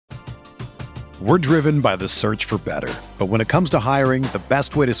We're driven by the search for better. But when it comes to hiring, the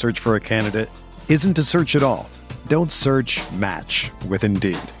best way to search for a candidate isn't to search at all. Don't search, match with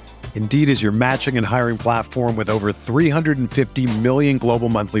Indeed. Indeed is your matching and hiring platform with over 350 million global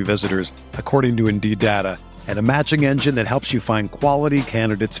monthly visitors, according to Indeed data, and a matching engine that helps you find quality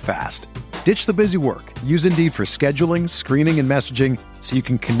candidates fast. Ditch the busy work. Use Indeed for scheduling, screening, and messaging so you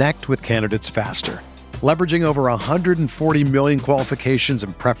can connect with candidates faster. Leveraging over 140 million qualifications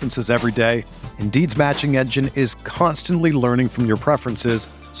and preferences every day, Indeed's matching engine is constantly learning from your preferences,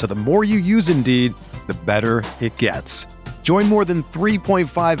 so the more you use Indeed, the better it gets. Join more than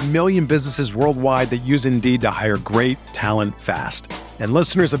 3.5 million businesses worldwide that use Indeed to hire great talent fast. And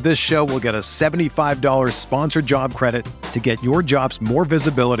listeners of this show will get a $75 sponsored job credit to get your jobs more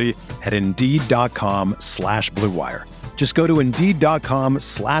visibility at Indeed.com/Blue Wire. Just go to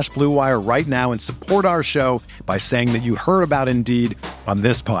Indeed.com/Blue Wire right now and support our show by saying that you heard about Indeed on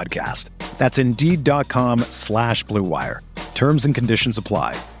this podcast. That's Indeed.com/Blue Wire. Terms and conditions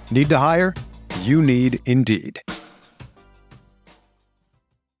apply. Need to hire? You need Indeed.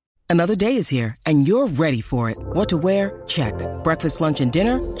 Another day is here, and you're ready for it. What to wear? Check. Breakfast, lunch, and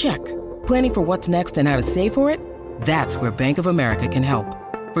dinner? Check. Planning for what's next and how to save for it? That's where Bank of America can help.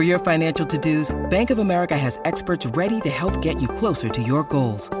 For your financial to-dos, Bank of America has experts ready to help get you closer to your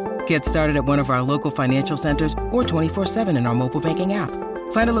goals. Get started at one of our local financial centers or 24/7 in our mobile banking app.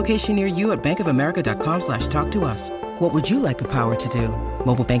 Find a location near you at bankofamerica.com/talktous. What would you like the power to do?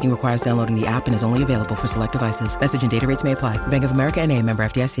 Mobile banking requires downloading the app and is only available for select devices. Message and data rates may apply. Bank of America N.A., member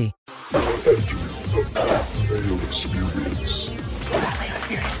FDIC. Mayo Experience. Mayo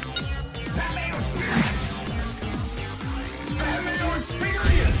Experience. Mayo Experience. Mayo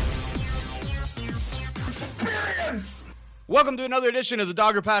Experience. Experience. Welcome to another edition of the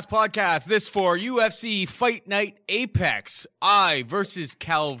Dogger Pass Podcast. This for UFC Fight Night Apex. I versus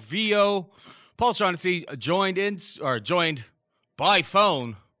Calvillo. Paul Shaughnessy joined by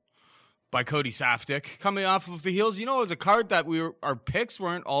phone by Cody Saftik. Coming off of the heels, it was a card that our picks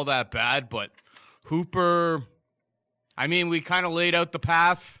weren't all that bad, but Hooper, we kind of laid out the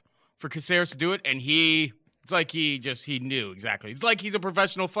path for Caceres to do it, and he knew exactly. It's like he's a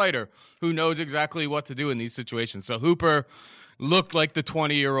professional fighter who knows exactly what to do in these situations. So Hooper looked like the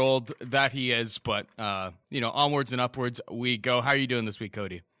 20-year-old that he is, but, onwards and upwards we go. How are you doing this week,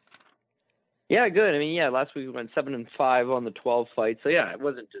 Cody? Yeah, good. Last week we went 7-5 on the 12 fights. So yeah, it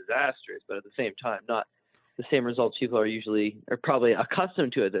wasn't disastrous, but at the same time, not the same results people are probably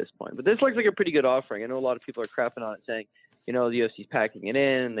accustomed to at this point. But this looks like a pretty good offering. I know a lot of people are crapping on it, saying, the UFC's packing it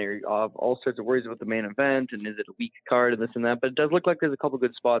in. They have all sorts of worries about the main event and is it a weak card and this and that. But it does look like there's a couple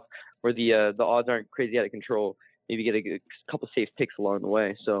good spots where the odds aren't crazy out of control. Maybe get a couple safe picks along the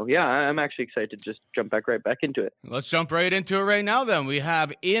way. So, yeah, I'm actually excited to just jump right back into it. Let's jump right into it right now, then. We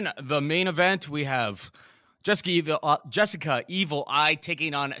have in the main event, we have Jessica Evil Eye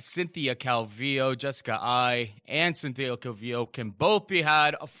taking on Cynthia Calvillo. Jessica Eye and Cynthia Calvillo can both be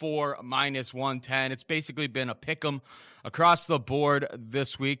had for -110. It's basically been a pick 'em across the board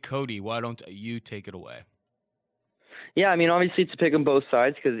this week. Cody, why don't you take it away? Yeah, obviously it's a pick on both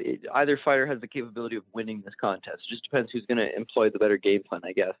sides because either fighter has the capability of winning this contest. It just depends who's going to employ the better game plan,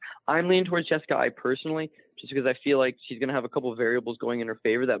 I guess. I'm leaning towards Jessica Eye personally, just because I feel like she's going to have a couple of variables going in her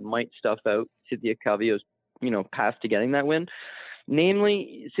favor that might stuff out Cynthia Calvillo's, path to getting that win.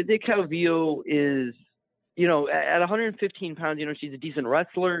 Namely, Cynthia Calvillo is, at 115 pounds, she's a decent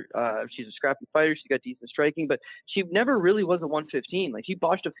wrestler. She's a scrappy fighter. She's got decent striking, but she never really was a 115. Like, she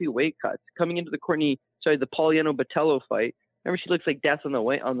botched a few weight cuts. Coming into the Poliano Botello fight, remember, she looks like death on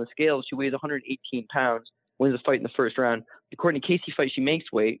the scales. She weighs 118 pounds, wins the fight in the first round. The Courtney Casey fight, she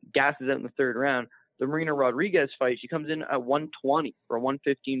makes weight, gasses out in the third round. The Marina Rodriguez fight, she comes in at 120 for a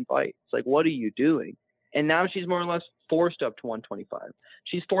 115 fight. It's like, what are you doing? And now she's more or less forced up to 125.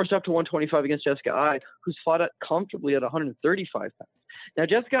 She's forced up to 125 against Jessica Eye, who's fought comfortably at 135 pounds. Now,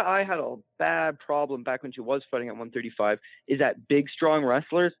 Jessica Eye had a bad problem back when she was fighting at 135, is that big, strong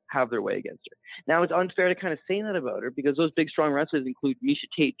wrestlers have their way against her. Now, it's unfair to kind of say that about her because those big, strong wrestlers include Miesha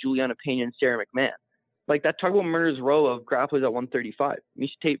Tate, Juliana Pena, and Sarah McMahon. Like, that talk about murderer's row of grapplers at 135.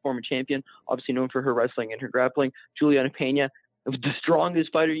 Miesha Tate, former champion, obviously known for her wrestling and her grappling. Juliana Pena, the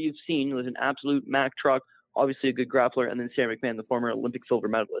strongest fighter you've seen, was an absolute Mack truck, obviously a good grappler, and then Sarah McMahon, the former Olympic silver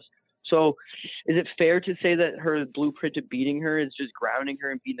medalist. So is it fair to say that her blueprint of beating her is just grounding her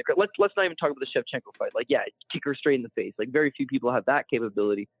and beating the crowd? Let's not even talk about the Shevchenko fight. Like, yeah, kick her straight in the face. Like, very few people have that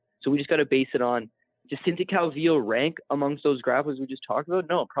capability. So we just got to base it on, does Cynthia Calvillo rank amongst those grapplers we just talked about?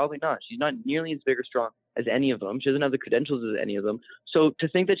 No, probably not. She's not nearly as big or strong as any of them. She doesn't have the credentials as any of them. So to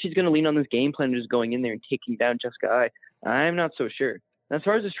think that she's going to lean on this game plan and just going in there and taking down Jessica Eye, I'm not so sure. And as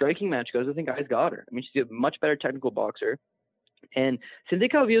far as the striking match goes, I think Ai's got her. I mean, she's a much better technical boxer. And Cynthia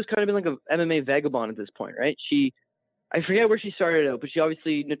Calvillo's kind of been like an MMA vagabond at this point, right? I forget where she started out, but she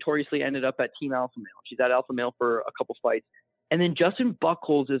obviously notoriously ended up at Team Alpha Male. She's at Alpha Male for a couple fights. And then Justin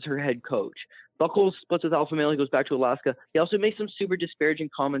Buchholz is her head coach. Buchholz splits with Alpha Male. He goes back to Alaska. He also makes some super disparaging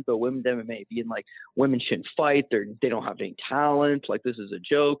comments about women's MMA, being like, women shouldn't fight. They don't have any talent. Like, this is a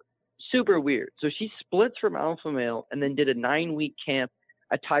joke. Super weird. So she splits from Alpha Male and then did a 9-week camp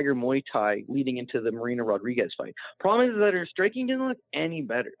at Tiger Muay Thai leading into the Marina Rodriguez fight. Problem is that her striking didn't look any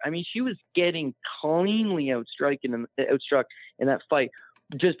better. I mean, she was getting cleanly outstruck in that fight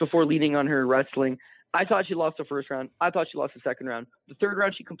just before leading on her wrestling. I thought she lost the first round. I thought she lost the second round. The third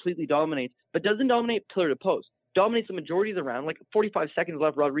round, she completely dominates, but doesn't dominate pillar to post. Dominates the majority of the round. Like 45 seconds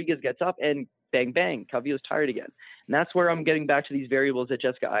left, Rodriguez gets up and bang, bang. Calvillo's tired again. And that's where I'm getting back to these variables that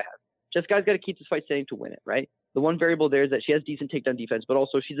Jessica Eye has. Jessica Eye's got to keep this fight standing to win it, right? The one variable there is that she has decent takedown defense, but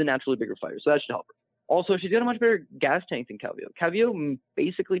also she's a naturally bigger fighter, so that should help her. Also, she's got a much better gas tank than Calvillo. Calvillo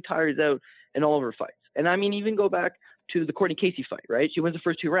basically tires out in all of her fights. And I mean, even go back to the Courtney Casey fight, right? She wins the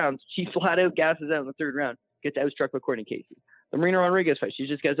first 2 rounds. She flat out gasses out in the third round, gets outstruck by Courtney Casey. The Marina Rodriguez fight, she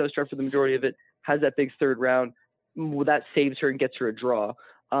just gets outstruck for the majority of it, has that big third round. Well, that saves her and gets her a draw.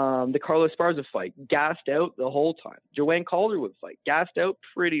 The Carla Esparza fight, gassed out the whole time. Joanne Calderwood fight, gassed out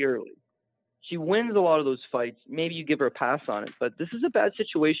pretty early. She wins a lot of those fights. Maybe you give her a pass on it, but this is a bad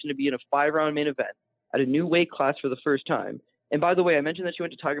situation to be in a 5-round main event at a new weight class for the first time. And by the way, I mentioned that she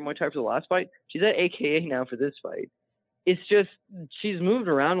went to Tiger Muay Thai for the last fight. She's at AKA now for this fight. It's just, she's moved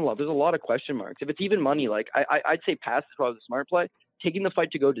around a lot. There's a lot of question marks. If it's even money, like I'd say pass is probably the smart play. Taking the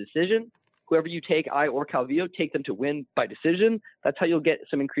fight to go decision. Whoever you take, I or Calvillo, take them to win by decision. That's how you'll get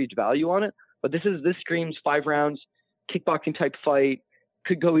some increased value on it. But this screams 5 rounds, kickboxing type fight.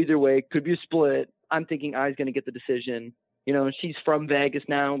 Could go either way. Could be a split. I'm thinking Ai's going to get the decision. You know, she's from Vegas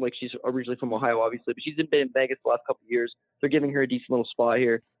now. Like, she's originally from Ohio, obviously, but she's been in Vegas the last couple of years. They're giving her a decent little spot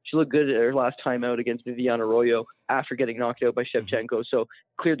here. She looked good at her last time out against Viviane Arroyo after getting knocked out by Shevchenko. So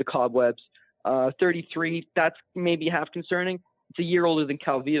cleared the cobwebs. 33, that's maybe half concerning. It's a year older than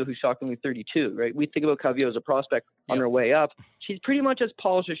Calvillo, who's shockingly 32, right? We think about Calvillo as a prospect on her way up. She's pretty much as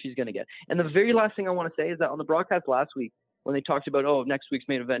polished as she's going to get. And the very last thing I want to say is that on the broadcast last week, when they talked about, next week's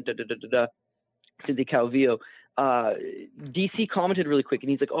main event, Cynthia Calvillo, DC commented really quick,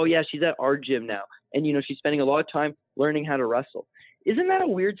 and he's like, oh, yeah, she's at our gym now. And, you know, she's spending a lot of time learning how to wrestle. Isn't that a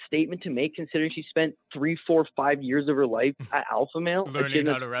weird statement to make, considering she spent 3, 4, 5 years of her life at Alpha Male? Learning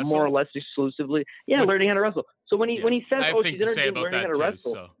how to wrestle? More or less exclusively. Yeah, learning how to wrestle. So when he says, she's in her gym learning how to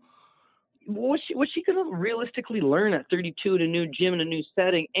wrestle, so. What's she going to realistically learn at 32 in a new gym, in a new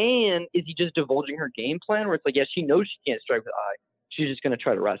setting? And is he just divulging her game plan where it's like, yeah, she knows she can't strike with Eye. She's just going to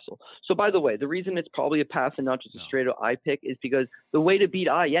try to wrestle. So, by the way, the reason it's probably a pass and not just a straight-up Eye pick is because the way to beat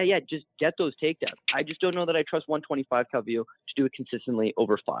Eye, just get those takedowns. I just don't know that I trust 125 Calvillo to do it consistently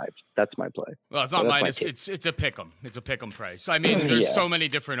over 5. That's my play. Well, it's not mine. It's a pick 'em. It's a pick 'em price. I mean, there's so many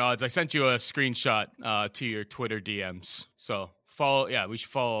different odds. I sent you a screenshot to your Twitter DMs. So, we should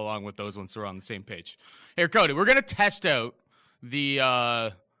follow along with those ones so we're on the same page. Here, Cody, we're going to test out the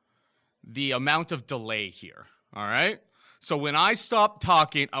amount of delay here, all right? So when I stop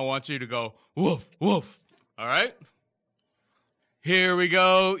talking, I want you to go, woof, woof, all right? Here we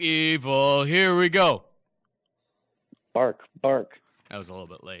go, evil, here we go. Bark, bark. That was a little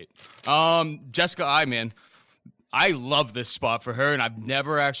bit late. Jessica Eye, man. I love this spot for her, and I've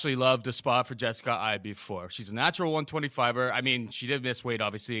never actually loved a spot for Jessica Eye before. She's a natural 125er. I mean, she did miss weight,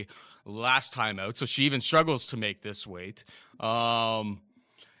 obviously, last time out, so she even struggles to make this weight.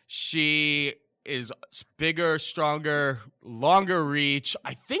 She is bigger, stronger, longer reach.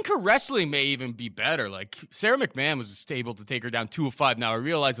 I think her wrestling may even be better. Like, Sarah McMahon was able to take her down 205. Now, I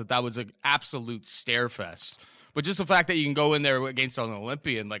realize that was an absolute stare fest. But just the fact that you can go in there against an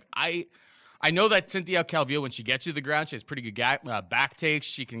Olympian, like, I know that Cynthia Calvillo, when she gets you to the ground, she has pretty good back takes.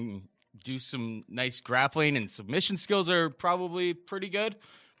 She can do some nice grappling, and submission skills are probably pretty good.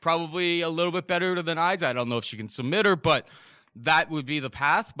 Probably a little bit better than Eye's. I don't know if she can submit her, but that would be the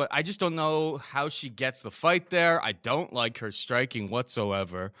path. But I just don't know how she gets the fight there. I don't like her striking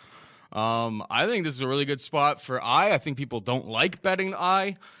whatsoever. I think this is a really good spot for Eye. I think people don't like betting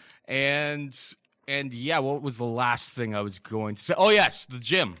Eye. And yeah, what was the last thing I was going to say? Oh, yes, the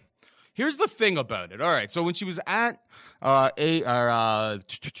gym. Here's the thing about it. All right, so when she was at Team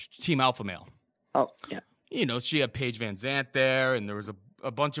Alpha Male, you know, she had Paige Van Zandt there, and there was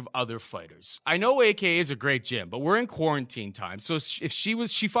a bunch of other fighters. I know AKA is a great gym, but we're in quarantine time. So if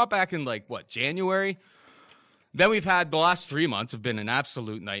she fought back in January, then we've had the last 3 months have been an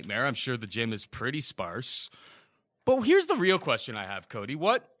absolute nightmare. I'm sure the gym is pretty sparse. But here's the real question I have, Cody.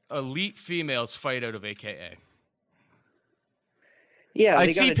 What elite females fight out of AKA? Yeah, I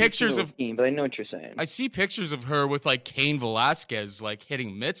they got see a pictures decent of team, but I know what you're saying. I see pictures of her with like Cain Velasquez, like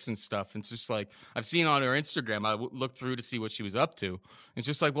hitting mitts and stuff. And it's just like I've seen on her Instagram. I looked through to see what she was up to. It's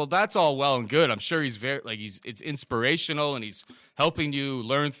just like, well, that's all well and good. I'm sure he's very like it's inspirational and he's helping you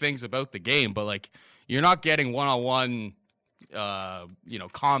learn things about the game. But like, you're not getting one-on-one,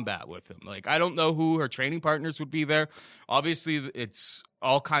 combat with him. Like, I don't know who her training partners would be there. Obviously, it's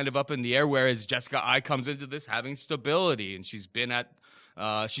all kind of up in the air. Whereas Jessica Ai comes into this having stability, and she's been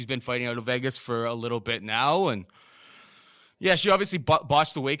fighting out of Vegas for a little bit now, and yeah, she obviously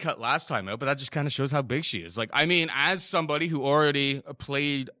botched the weight cut last time out, but that just kind of shows how big she is. Like, I mean, as somebody who already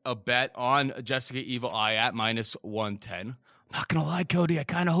played a bet on Jessica Eva Ai at -110, I'm not going to lie, Cody, I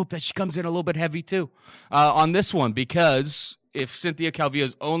kind of hope that she comes in a little bit heavy too on this one, because if Cynthia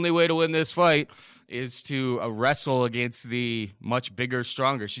Calvillo's only way to win this fight is to wrestle against the much bigger,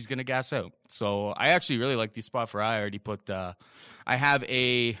 stronger, she's going to gas out. So I actually really like the spot for I already put, I have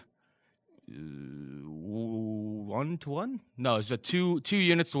a 1-to-1? No, it's a two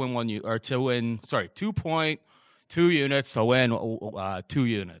units to win 2.2 units to win 2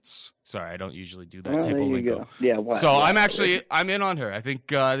 units. Sorry, I don't usually do that type of lingo. Yeah, I'm in on her. I think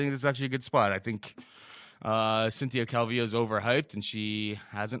this is actually a good spot. I think Cynthia Calvillo is overhyped, and she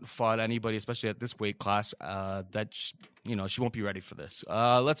hasn't fought anybody, especially at this weight class, she won't be ready for this.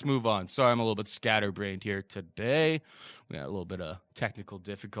 Let's move on. Sorry, I'm a little bit scatterbrained here today. We had a little bit of technical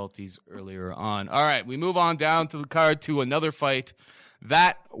difficulties earlier on. All right, we move on down to the card to another fight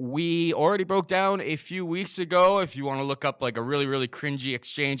that we already broke down a few weeks ago. If you want to look up like a really, really cringy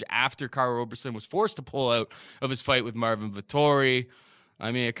exchange after Karl Roberson was forced to pull out of his fight with Marvin Vettori.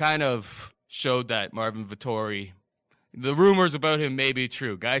 I mean, it kind of showed that Marvin Vettori, the rumors about him may be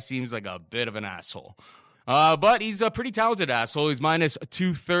true. Guy seems like a bit of an asshole. But he's a pretty talented asshole. He's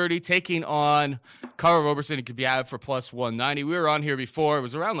 -230, taking on Karl Roberson. He could be out for +190. We were on here before. It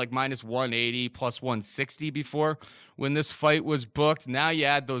was around like -180, +160 before when this fight was booked. Now you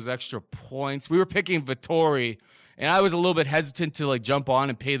add those extra points. We were picking Vettori, and I was a little bit hesitant to like jump on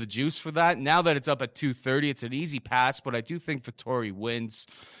and pay the juice for that. Now that it's up at 230, it's an easy pass, but I do think Vettori wins.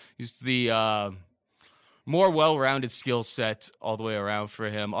 He's the more well-rounded skill set all the way around for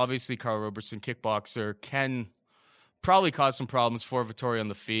him. Obviously, Karl Roberson, kickboxer, can probably cause some problems for Vettori on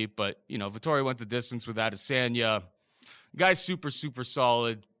the feet, but, Vettori went the distance with Adesanya. Guy's super, super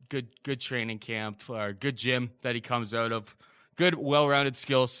solid, good training camp, or good gym that he comes out of, good, well-rounded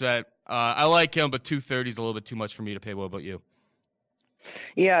skill set. I like him, but 230 is a little bit too much for me to pay. What about you?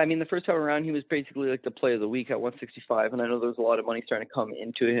 Yeah, I mean, the first time around, he was basically like the play of the week at 165, and I know there was a lot of money starting to come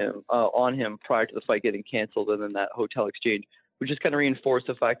into him, on him prior to the fight getting canceled, and then that hotel exchange, which just kind of reinforced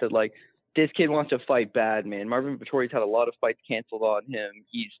the fact that, like, this kid wants to fight bad, man. Marvin Vettori's had a lot of fights canceled on him.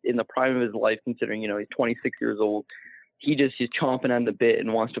 He's in the prime of his life, considering, he's 26 years old. He's chomping on the bit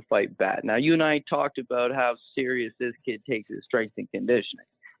and wants to fight bad. Now, you and I talked about how serious this kid takes his strength and conditioning.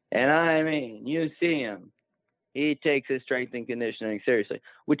 And I mean, you see him. He takes his strength and conditioning seriously,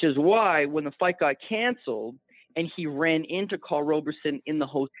 which is why when the fight got canceled and he ran into Karl Roberson in the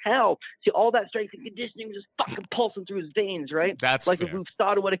hotel, see, all that strength and conditioning was just fucking pulsing through his veins, right? That's like fair. If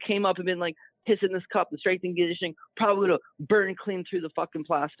Ustada would have came up and been like pissing this cup, the strength and conditioning probably would have burned clean through the fucking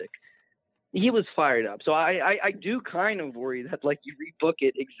plastic. He was fired up. So I do kind of worry that, like, you rebook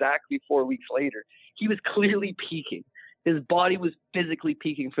it exactly 4 weeks later. He was clearly peaking. His body was physically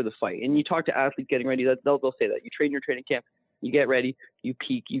peaking for the fight. And you talk to athletes getting ready, they'll say that. You train your training camp, you get ready, you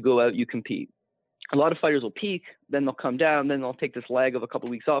peak, you go out, you compete. A lot of fighters will peak, then they'll come down, then they'll take this lag of a couple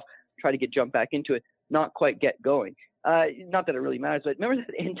of weeks off, try to jump back into it, not quite get going. Not that it really matters, but remember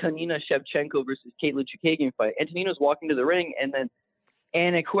that Antonina Shevchenko versus Caitlin Chukagian fight? Antonina's walking to the ring, and then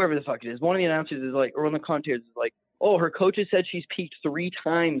Anik, whoever the fuck it is, one of the announcers is like, or one of the commentators is like, oh, her coaches said she's peaked 3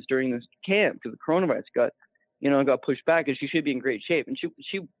 times during this camp because the coronavirus got pushed back, and she should be in great shape. And she,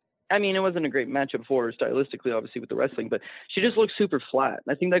 I mean, it wasn't a great matchup for her stylistically, obviously, with the wrestling, but she just looks super flat.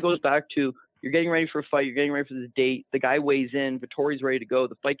 And I think that goes back to, you're getting ready for a fight, you're getting ready for this date, the guy weighs in, Vettori's ready to go,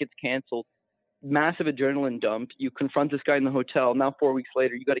 the fight gets canceled, massive adrenaline dump, you confront this guy in the hotel, now 4 weeks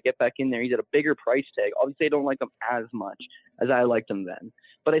later, you got to get back in there, he's at a bigger price tag. Obviously, I don't like him as much as I liked him then,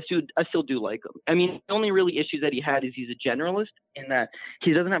 but I still do like him. I mean, the only really issues that he had is he's a generalist in that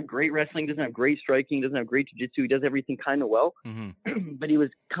he doesn't have great wrestling, doesn't have great striking, doesn't have great jiu-jitsu. He does everything kind of well, but he was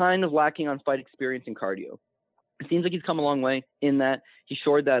kind of lacking on fight experience and cardio. It seems like he's come a long way in that he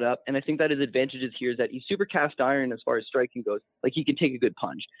shored that up, and I think that his advantages here is that he's super cast iron as far as striking goes. Like, he can take a good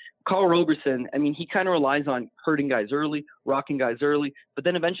punch. Karl Roberson, I mean, he kind of relies on hurting guys early, rocking guys early, but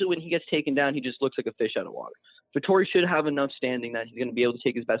then eventually when he gets taken down, he just looks like a fish out of water. Vettori should have enough standing that he's going to be able to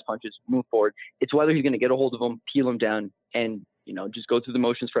take his best punches, move forward. It's whether he's going to get a hold of him, peel him down, and just go through the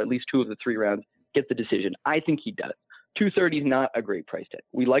motions for at least 2 of the 3 rounds, get the decision. I think he does. 230 is not a great price tag.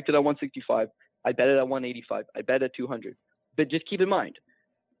 We liked it at 165. I bet it at 185. I bet at 200. But just keep in mind,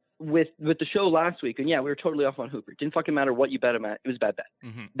 with the show last week, and yeah, we were totally off on Hooper. It didn't fucking matter what you bet him at. It was a bad bet.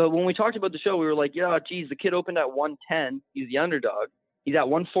 Mm-hmm. But when we talked about the show, we were like, yeah, geez, the kid opened at 110. He's the underdog. He's at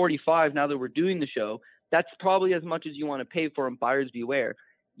 145 now that we're doing the show. That's probably as much as you want to pay for him. Buyers beware.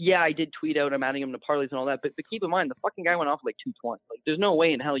 Yeah, I did tweet out I'm adding him to parlays and all that, but keep in mind, the fucking guy went off like 220. Like, there's no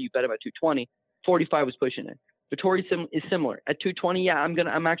way in hell you bet him at 220. 45 was pushing it. Vettori is similar. At 220, yeah,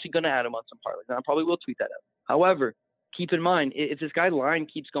 I'm actually going to add him on some parlays, and I probably will tweet that out. However, keep in mind, if this guy line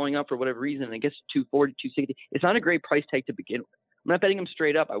keeps going up for whatever reason and it gets to 240, 260, it's not a great price tag to begin with. I'm not betting him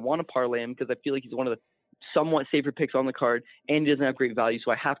straight up. I want to parlay him because I feel like he's one of the somewhat safer picks on the card, and he doesn't have great value,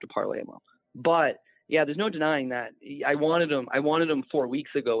 so I have to parlay him up. But yeah, there's no denying that I wanted him 4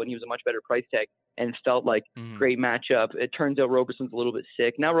 weeks ago when he was a much better price tag and felt like great matchup. It turns out Roberson's a little bit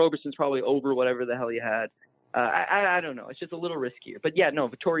sick. Now Roberson's probably over whatever the hell he had. I don't know. It's just a little riskier. But yeah, no,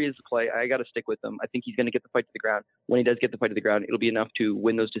 Vettori is the play. I got to stick with him. I think he's going to get the fight to the ground. When he does get the fight to the ground, it'll be enough to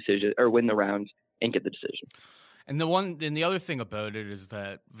win those decisions or win the rounds and get the decision. And the other thing about it is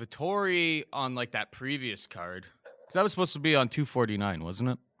that Vettori on like that previous card, because that was supposed to be on 249, wasn't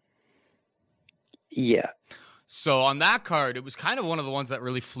it? Yeah. So on that card, it was kind of one of the ones that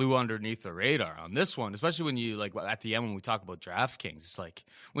really flew underneath the radar. On this one, especially when you like at the end when we talk about DraftKings, it's like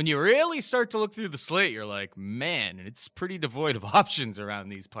when you really start to look through the slate, you're like, man, it's pretty devoid of options around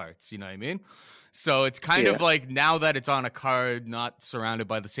these parts. You know what I mean? So it's kind of like now that it's on a card not surrounded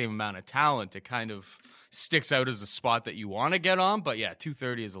by the same amount of talent, it kind of sticks out as a spot that you want to get on. But yeah,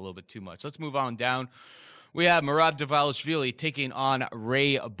 230 is a little bit too much. Let's move on down. We have Merab Dvalishvili taking on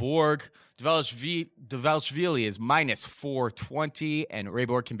Ray Borg. Dvalishvili is minus 420, and Ray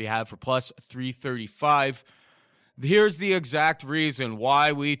Borg can be had for plus 335. Here's the exact reason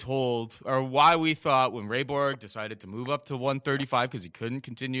why we thought when Ray Borg decided to move up to 135 because he couldn't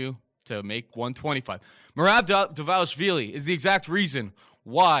continue to make 125. Merab Dvalishvili is the exact reason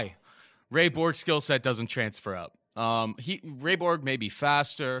why Ray Borg's skill set doesn't transfer up. Ray Borg may be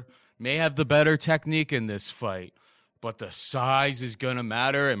faster, may have the better technique in this fight, but the size is going to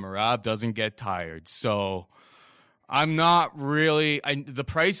matter, and Merab doesn't get tired. So I'm not really – the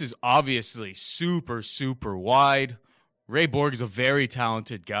price is obviously super, super wide. Ray Borg is a very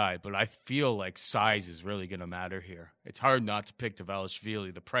talented guy, but I feel like size is really going to matter here. It's hard not to pick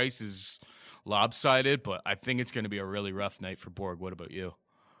Dvalishvili. The price is lopsided, but I think it's going to be a really rough night for Borg. What about you?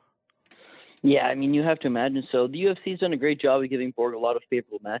 Yeah, I mean, you have to imagine. So the UFC's done a great job of giving Borg a lot of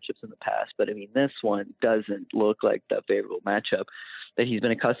favorable matchups in the past, but I mean, this one doesn't look like that favorable matchup that he's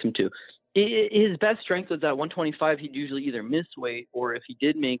been accustomed to. His best strength was at 125. He'd usually either miss weight, or if he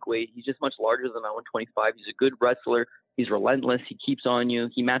did make weight, he's just much larger than at 125. He's a good wrestler. He's relentless. He keeps on you.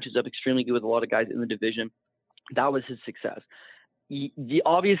 He matches up extremely good with a lot of guys in the division. That was his success.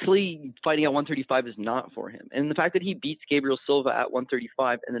 Obviously, fighting at 135 is not for him. And the fact that he beats Gabriel Silva at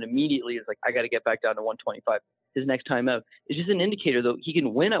 135 and then immediately is like, I got to get back down to 125 his next time out, is just an indicator, though. He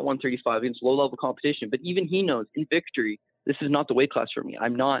can win at 135 against low-level competition, but even he knows in victory, this is not the weight class for me.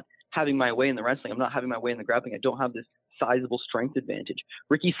 I'm not having my way in the wrestling. I'm not having my way in the grappling. I don't have this sizable strength advantage.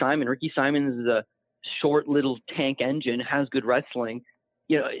 Ricky Simon is a short little tank engine, has good wrestling.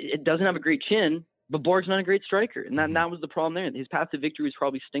 It doesn't have a great chin, but Borg's not a great striker, and that was the problem there. His path to victory was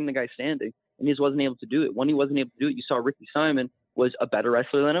probably sting the guy standing, and he just wasn't able to do it. When he wasn't able to do it, you saw Ricky Simon was a better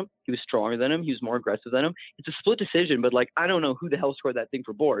wrestler than him. He was stronger than him. He was more aggressive than him. It's a split decision, but I don't know who the hell scored that thing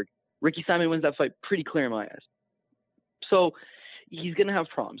for Borg. Ricky Simon wins that fight pretty clear in my eyes. So he's going to have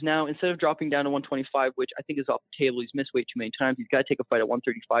problems. Now, instead of dropping down to 125, which I think is off the table, he's missed weight too many times. He's got to take a fight at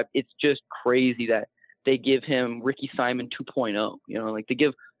 135. It's just crazy that they give him Ricky Simon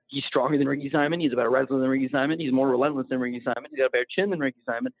 2.0. He's stronger than Ricky Simon. He's a better wrestler than Ricky Simon. He's more relentless than Ricky Simon. He's got a better chin than Ricky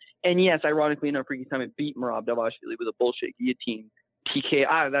Simon. And yes, ironically enough, Ricky Simon beat Merab Dvalishvili with a bullshit guillotine TK.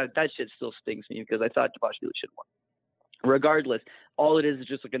 That shit still stings me because I thought Dvalishvili should have won. Regardless, all it is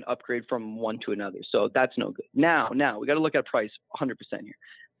just like an upgrade from one to another. So that's no good. Now we got to look at price 100% here.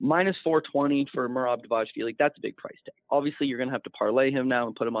 Minus 420 for Merab Dvalishvili, that's a big price tag. Obviously, you're going to have to parlay him now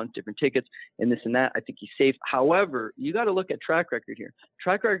and put him on different tickets and this and that. I think he's safe. However, you got to look at track record here.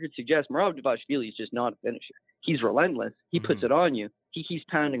 Track record suggests Merab Dvalishvili is just not a finisher. He's relentless. He puts it on you. He keeps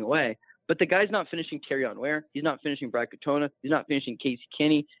pounding away. But the guy's not finishing Terrion Ware. He's not finishing Brad Katona. He's not finishing Casey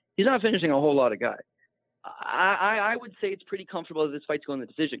Kinney. He's not finishing a whole lot of guys. I would say it's pretty comfortable that this fight's going to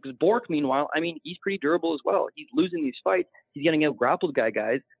the decision. Because Bork, meanwhile, he's pretty durable as well. He's losing these fights. He's getting out grappled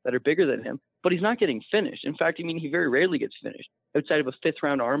guys that are bigger than him. but he's not getting finished. In fact, I mean, he very rarely gets finished outside of a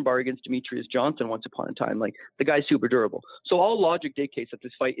 5th-round armbar against Demetrius Johnson once upon a time. Like, the guy's super durable. So all logic dictates that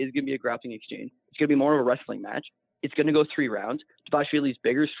this fight is going to be a grappling exchange. It's going to be more of a wrestling match. It's going to go 3 rounds. Dvalishvili's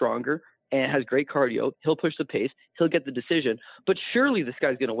bigger, stronger, and has great cardio. He'll push the pace. He'll get the decision. But surely this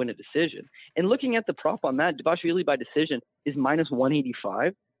guy's going to win a decision. And looking at the prop on that, Dvalishvili by decision is minus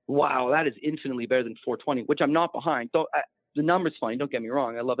 185. Wow, that is infinitely better than 420, which I'm not behind. So the number's fine. Don't get me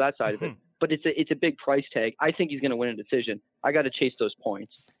wrong. I love that side of it. But it's a big price tag. I think he's going to win a decision. I got to chase those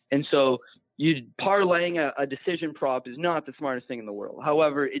points. And so parlaying a decision prop is not the smartest thing in the world.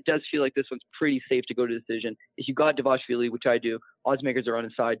 However, it does feel like this one's pretty safe to go to decision. If you got Dvalishvili, which I do, odds makers are on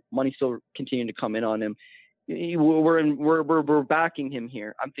his side. Money still continuing to come in on him. We're backing him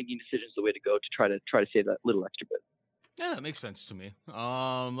here. I'm thinking decision's the way to go to try to save that little extra bit. Yeah, that makes sense to me.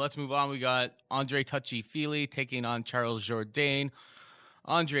 Let's move on. We got Andre Touchy-Fili taking on Charles Jourdain.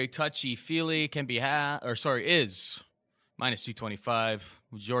 Andre Touchy-Fili is minus 225.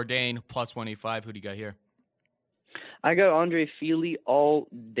 Jourdain plus 185. Who do you got here? I got Andre Fili all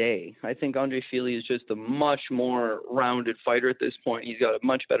day. I think Andre Fili is just a much more rounded fighter at this point. He's got a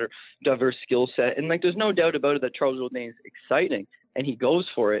much better, diverse skill set. And, like, there's no doubt about it that Charles Jourdain is exciting. And he goes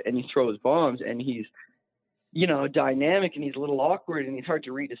for it, and he throws bombs, and he's, dynamic, and he's a little awkward, and he's hard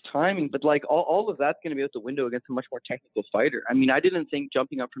to read his timing. But, like, all of that's going to be out the window against a much more technical fighter. I mean, I didn't think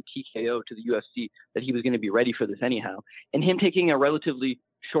jumping up from TKO to the UFC that he was going to be ready for this anyhow. And him taking a relatively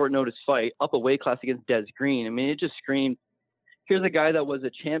short notice fight up a weight class against Des Green, I mean, it just screamed, here's a guy that was a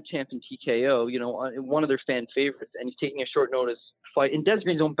champ in TKO, one of their fan favorites, and he's taking a short notice fight in Des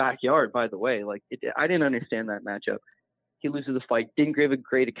Green's own backyard, by the way. Like, I didn't understand that matchup. He loses the fight, didn't give a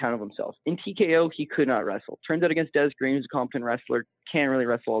great account of himself. In TKO, he could not wrestle. Turns out against Des Green, who's a competent wrestler, can't really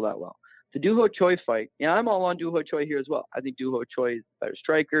wrestle all that well. The Doo Ho Choi fight, I'm all on Doo Ho Choi here as well. I think Doo Ho Choi is a better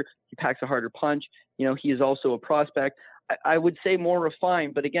striker. He packs a harder punch. He is also a prospect. I would say more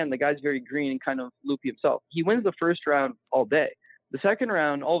refined, but again, the guy's very green and kind of loopy himself. He wins the first round all day. The second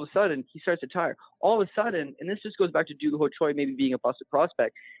round, all of a sudden, he starts to tire. All of a sudden, and this just goes back to Doo Ho Choi maybe being a busted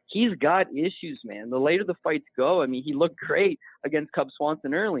prospect, he's got issues, man. The later the fights go, I mean, he looked great against Cub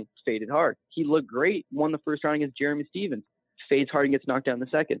Swanson early, faded hard. He looked great, won the first round against Jeremy Stevens, fades hard and gets knocked down in the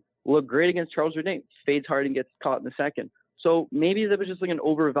second. Looked great against Charles Jourdain, fades hard and gets caught in the second. So maybe that was just like an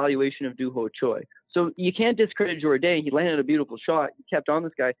over-evaluation of Doo Ho Choi. So you can't discredit Jourdain. He landed a beautiful shot. He kept on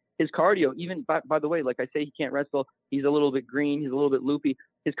this guy. His cardio, even by the way, like I say, he can't wrestle. He's a little bit green. He's a little bit loopy.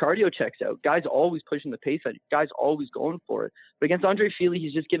 His cardio checks out. Guy's always pushing the pace at it. Guy's always going for it. But against Andre Fili,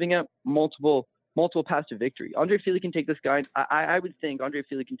 he's just giving up multiple paths to victory. Andre Fili can take this guy. I would think Andre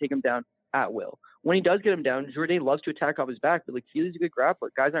Fili can take him down at will. When he does get him down, Jourdain loves to attack off his back, but like Fili's a good grappler.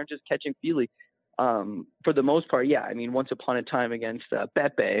 Guys aren't just catching Fili. For the most part, yeah. I mean, once upon a time against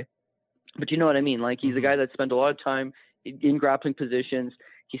Pepe, but you know what I mean? Like, he's a guy that spent a lot of time in grappling positions.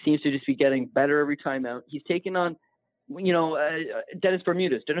 He seems to just be getting better every time out. He's taken on, Dennis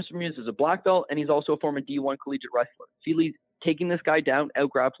Bermudez. Dennis Bermudez is a black belt, and he's also a former D1 collegiate wrestler. Fili's taking this guy down,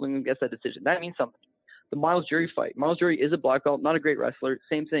 out-grappling him, gets that decision. That means something. The Miles Jury fight. Miles Jury is a black belt, not a great wrestler.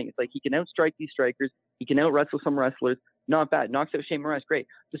 Same thing. It's like he can outstrike these strikers. He can out-wrestle some wrestlers. Not bad. Knocks out Shane Moraes. Great.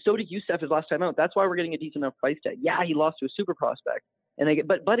 The Sodiq Youssef his last time out. That's why we're getting a decent enough price tag. Yeah, he lost to a super prospect.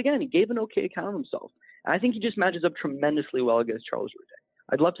 But again, he gave an okay account of himself. And I think he just matches up tremendously well against Charles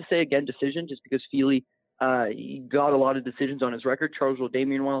Jourdain. I'd love to say, again, decision, just because Fili he got a lot of decisions on his record. Charles Jourdain,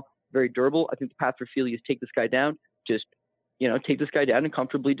 meanwhile, very durable. I think the path for Fili is take this guy down. Just, take this guy down and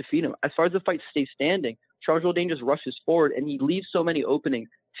comfortably defeat him. As far as the fight stays standing, Charles Jourdain just rushes forward, and he leaves so many openings.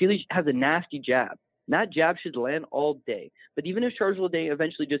 Fili has a nasty jab. And that jab should land all day. But even if Charles Jourdain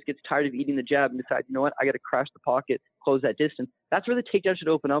eventually just gets tired of eating the jab and decides, you know what, I got to crash the pocket, close that distance, that's where the takedown should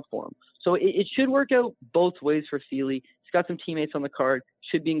open up for him. So it should work out both ways for Fili. He's got some teammates on the card,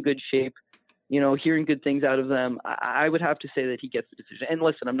 should be in good shape. Hearing good things out of them, I would have to say that he gets the decision. And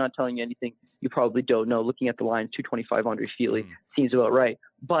listen, I'm not telling you anything you probably don't know. Looking at the line, 225 Andre Fili seems about right.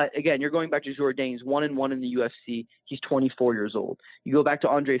 But again, you're going back to Jourdain. He's 1-1 in the UFC. He's 24 years old. You go back to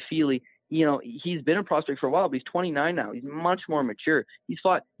Andre Fili. He's been a prospect for a while, but he's 29 now. He's much more mature. He's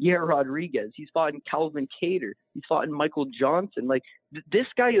fought Yair Rodriguez. He's fought in Calvin Kattar. He's fought in Michael Johnson. Like, this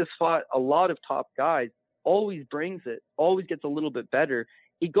guy has fought a lot of top guys, always brings it, always gets a little bit better.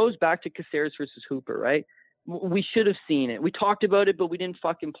 It goes back to Caceres versus Hooper, right? We should have seen it. We talked about it, but we didn't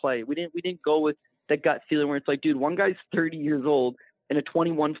fucking play. We didn't go with that gut feeling where it's like, dude, one guy's 30 years old and a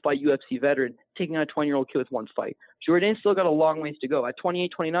 21-fight UFC veteran taking on a 20-year-old kid with one fight. Jourdain's still got a long ways to go. At 28,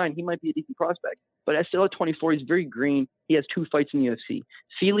 29, he might be a decent prospect. But at still at 24, he's very green. He has 2 fights in the UFC.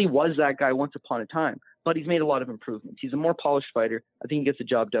 Fili was that guy once upon a time, but he's made a lot of improvements. He's a more polished fighter. I think he gets the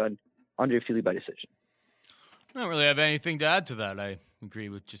job done. Andre Fili by decision. I don't really have anything to add to that. I agree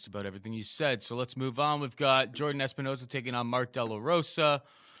with just about everything you said. So let's move on. We've got Jordan Espinosa taking on Mark De La Rosa.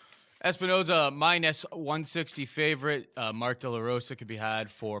 Espinosa minus 160 favorite. Mark De La Rosa could be had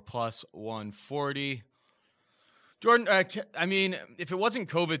for plus 140. Jordan, I mean, if it wasn't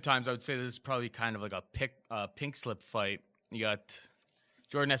COVID times, I would say this is probably kind of like a pink slip fight. You got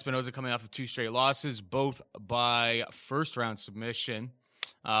Jordan Espinosa coming off of 2 straight losses, both by first-round submission.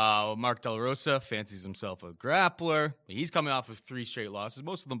 Mark De La Rosa fancies himself a grappler. He's coming off of 3 straight losses,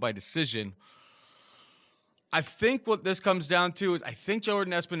 most of them by decision. I think what this comes down to is I think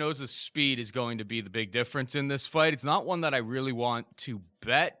Jordan Espinosa's speed is going to be the big difference in this fight. It's not one that I really want to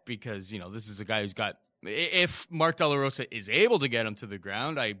bet because, this is a guy who's got... If Mark De La Rosa is able to get him to the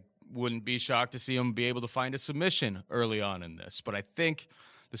ground, I wouldn't be shocked to see him be able to find a submission early on in this. But I think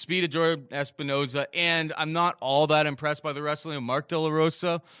the speed of Jordan Espinosa, and I'm not all that impressed by the wrestling of Mark De La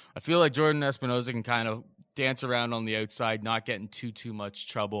Rosa. I feel like Jordan Espinosa can kind of dance around on the outside, not get in too much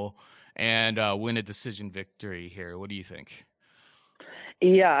trouble, and win a decision victory here. What do you think?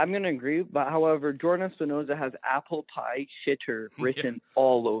 Yeah, I'm going to agree. But however, Jordan Espinosa has apple pie shitter written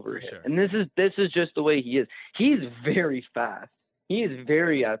all over him. Sure. And this is just the way he is. He's very fast. He is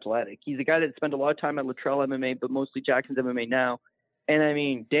very athletic. He's a guy that spent a lot of time at Latrell MMA, but mostly Jackson's MMA now. And I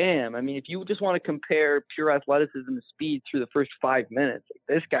mean, damn, if you just want to compare pure athleticism and speed through the first 5 minutes,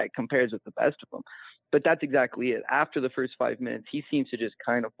 this guy compares with the best of them. But that's exactly it. After the first 5 minutes, he seems to just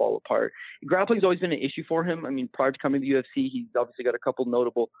kind of fall apart. Grappling's always been an issue for him. Prior to coming to the UFC, he's obviously got a couple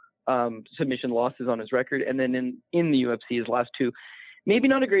notable submission losses on his record. And then in the UFC, his last 2, maybe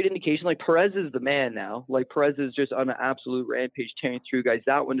not a great indication. Like, Perez is the man now. Like, Perez is just on an absolute rampage, tearing through guys.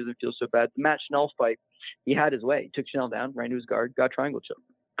 That one doesn't feel so bad. The Matt Schnell fight, he had his way. He took Schnell down, ran to his guard, got triangle choke.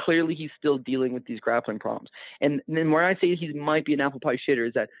 Clearly, he's still dealing with these grappling problems. And then where I say he might be an apple pie shitter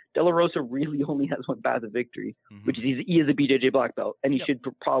is that De La Rosa really only has one path of victory, which is he is a BJJ black belt, and he should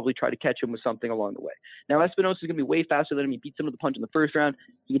probably try to catch him with something along the way. Now, Espinosa is going to be way faster than him. He beats him with a punch in the first round.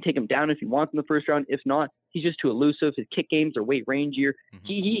 He can take him down if he wants in the first round. If not, he's just too elusive. His kick games are way rangier.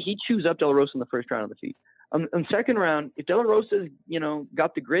 He chews up De La Rosa in the first round on the feet. On second round, if De La Rosa's,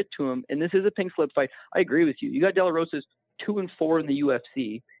 got the grit to him, and this is a pink slip fight, I agree with you. You got De La Rosa's 2-4 in the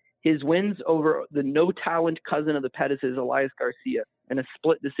UFC. His wins over the no-talent cousin of the Pettis' Elias Garcia and a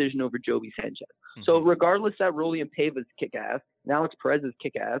split decision over Joby Sanchez. So regardless that Rolian Pave's kick-ass, and Alex Perez's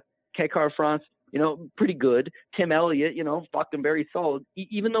kick-ass, Kekar France, pretty good. Tim Elliott, fucking very solid.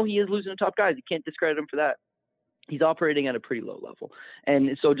 Even though he is losing to top guys, you can't discredit him for that. He's operating at a pretty low level.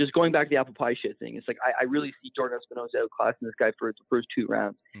 And so just going back to the apple pie shit thing, it's like I really see Jordan Espinosa outclassing this guy for the first 2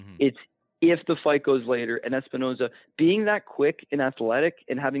 rounds. It's if the fight goes later and Espinosa being that quick and athletic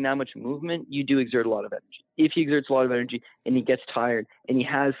and having that much movement, you do exert a lot of energy. If he exerts a lot of energy and he gets tired and he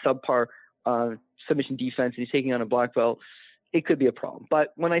has subpar submission defense and he's taking on a black belt, it could be a problem.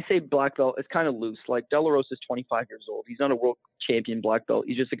 But when I say black belt, it's kind of loose. Like, De La Rosa is 25 years old. He's not a world champion black belt.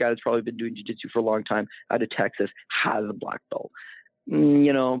 He's just a guy that's probably been doing jiu-jitsu for a long time out of Texas, has a black belt.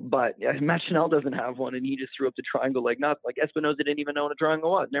 But Matt Schnell doesn't have one, and he just threw up the triangle like nothing. Like, Espinosa didn't even know what a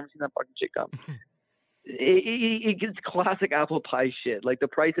triangle was. Never seen that fucking shit come. It gets classic apple pie shit. Like, the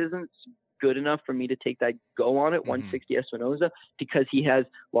price isn't good enough for me to take that go on it, 160 Espinosa, because he has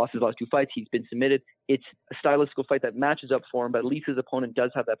lost his last 2 fights. He's been submitted. It's a stylistical fight that matches up for him, but at least his opponent does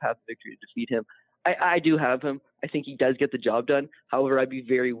have that path of victory to defeat him. I do have him. I think he does get the job done. However, I'd be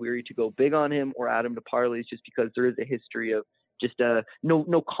very weary to go big on him or add him to parlays just because there is a history of just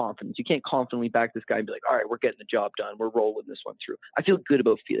no confidence. You can't confidently back this guy and be like, all right, we're getting the job done. We're rolling this one through. I feel good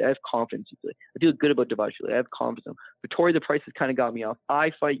about Fili. I have confidence in Fili. I feel good about Dvalishvili. I have confidence. Vettori, the price has kind of got me off.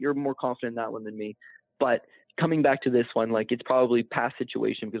 I fight. You're more confident in that one than me. But coming back to this one, like, it's probably past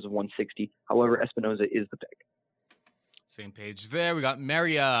situation because of 160. However, Espinosa is the pick. Same page there. We got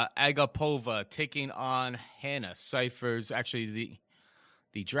Maria Agapova taking on Hannah Cifers. Actually,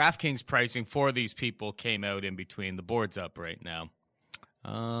 the DraftKings pricing for these people came out in between. The board's up right now.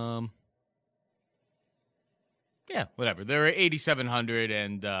 Yeah, whatever. They're 8,700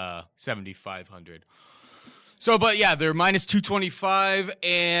 and 7,500. So, but yeah, they're minus 225,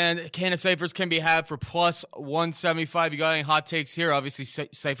 and Hannah Cifers can be had for plus 175. You got any hot takes here? Obviously,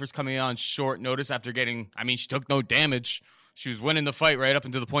 Cifers coming on short notice after getting, she took no damage. She was winning the fight right up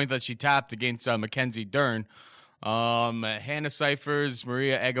until the point that she tapped against Mackenzie Dern. Hannah Cifers,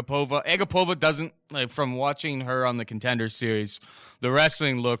 Maria Agapova. Agapova doesn't, like, from watching her on the Contender Series, the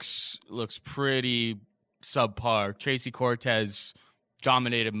wrestling looks pretty subpar. Tracy Cortez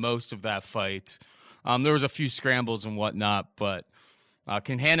dominated most of that fight. There was a few scrambles and whatnot, but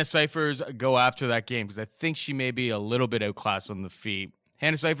can Hannah Cifers go after that game? Because I think she may be a little bit outclassed on the feet.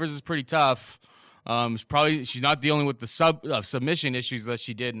 Hannah Cifers is pretty tough. She's not dealing with the submission issues that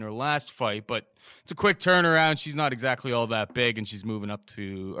she did in her last fight, but it's a quick turnaround. She's not exactly all that big, and she's moving up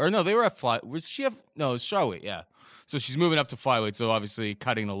to, or no, they were at it's strawweight, yeah. So she's moving up to flyweight, so obviously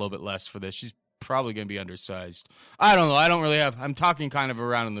cutting a little bit less for this. She's probably going to be undersized. I don't know. I'm talking kind of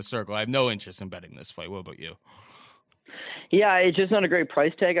around in the circle. I have no interest in betting this fight. What about you? Yeah, it's just not a great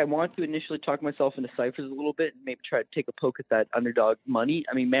price tag. I want to initially talk myself into Cifers a little bit and maybe try to take a poke at that underdog money.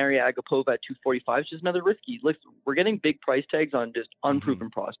 I mean, Maria Agapova at 245 is just another risky. Look, we're getting big price tags on just unproven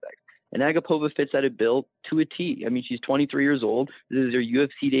prospects. And Agapova fits that bill to a T. I mean, she's 23 years old. This is her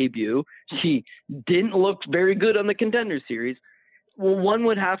UFC debut. She didn't look very good on the Contender Series. Well, one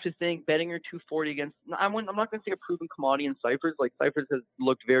would have to think betting her 240 against – I'm not going to say a proven commodity in Cifers. Like, Cifers has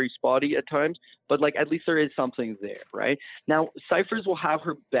looked very spotty at times, but, like, at least there is something there, right? Now, Cifers will have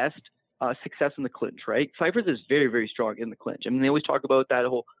her best success in the clinch, right? Cifers is very, very strong in the clinch. I mean, they always talk about that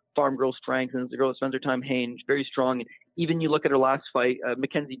whole farm girl strength, and the girl that spends her time hanging, very strong. And even you look at her last fight,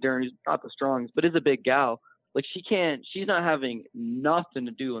 Mackenzie Dern, who's not the strongest, but is a big gal. Like, she's not having nothing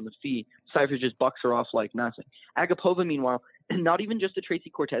to do on the feet. Cifers just bucks her off like nothing. Agapova, meanwhile, not even just a Tracy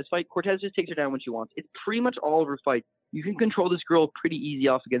Cortez fight. Cortez just takes her down when she wants. It's pretty much all of her fights. You can control this girl pretty easy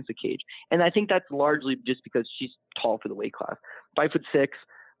off against the cage. And I think that's largely just because she's tall for the weight class.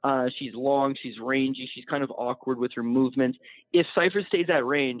 5'6". She's long. She's rangy. She's kind of awkward with her movements. If Cifers stays at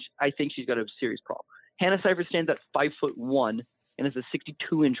range, I think she's got a serious problem. Hannah Cifers stands at 5'1" and has a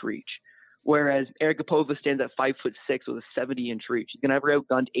 62-inch reach, whereas Agapova stands at 5'6" with a 70-inch reach. She's going to have her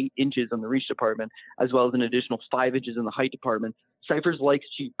outgunned 8 inches on the reach department, as well as an additional 5 inches in the height department. Cifers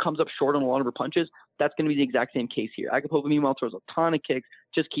she comes up short on a lot of her punches. That's going to be the exact same case here. Agapova, meanwhile, throws a ton of kicks,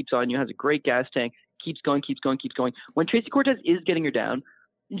 just keeps on you, has a great gas tank, keeps going. When Tracy Cortez is getting her down,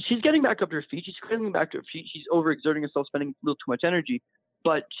 she's getting back up to her feet. She's getting back to her feet. She's overexerting herself, spending a little too much energy.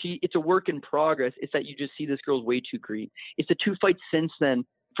 But it's a work in progress. It's that you just see this girl's way too green. It's the 2 fights since then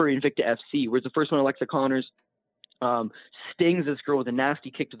for Invicta FC, whereas the first one, Alexa Connors, stings this girl with a nasty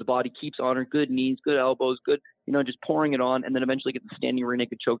kick to the body, keeps on her, good knees, good elbows, good, just pouring it on, and then eventually gets a standing rear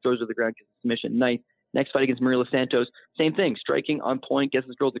naked choke, throws her to the ground, gets a submission. Nice. Next fight against Maria Santos, same thing, striking on point, gets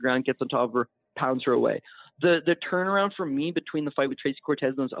this girl to the ground, gets on top of her, pounds her away. The turnaround for me between the fight with Tracy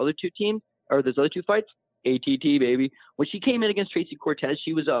Cortez and those other two fights, ATT, baby. When she came in against Tracy Cortez,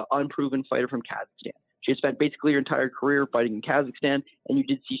 she was an unproven fighter from Kazakhstan. She had spent basically her entire career fighting in Kazakhstan, and you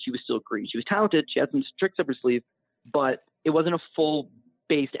did see she was still green. She was talented. She had some tricks up her sleeve, but it wasn't a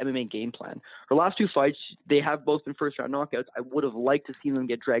full-based MMA game plan. Her last 2 fights, they have both been first-round knockouts. I would have liked to see them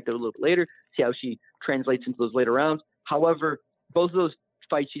get dragged out a little bit later, see how she translates into those later rounds. However, both of those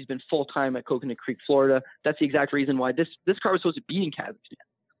fights, she's been full-time at Coconut Creek, Florida. That's the exact reason why this card was supposed to be in Kazakhstan.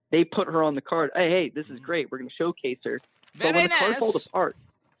 They put her on the card. Hey, this is great. We're going to showcase her. But when the card fell apart,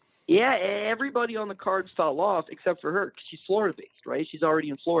 yeah, everybody on the card fell off except for her because she's Florida-based, right? She's already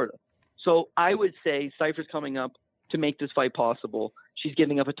in Florida. So I would say Cifers coming up to make this fight possible. She's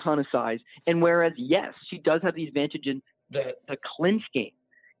giving up a ton of size. And whereas, yes, she does have the advantage in the clinch game,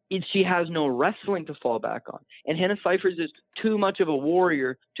 she has no wrestling to fall back on. And Hannah Cifers is too much of a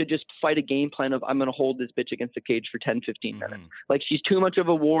warrior to just fight a game plan of, I'm going to hold this bitch against the cage for 10, 15 minutes. Like, she's too much of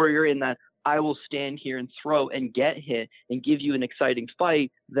a warrior in that I will stand here and throw and get hit and give you an exciting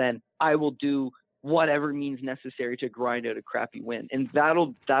fight, then I will do whatever means necessary to grind out a crappy win. And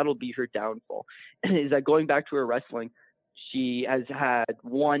that'll be her downfall. Is that going back to her wrestling, she has had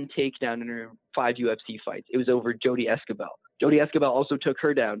 1 takedown in her 5 UFC fights. It was over Jody Escobar. Jody Escobar also took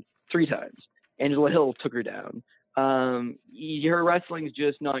her down 3 times. Angela Hill took her down. Her wrestling is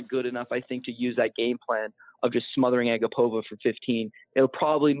just not good enough, I think, to use that game plan of just smothering Agapova for 15. It'll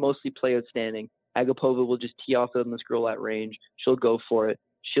probably mostly play outstanding. Agapova will just tee off on this girl at range. She'll go for it.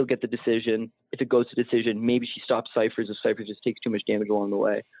 She'll get the decision. If it goes to decision, maybe she stops Cifers if Cifers just takes too much damage along the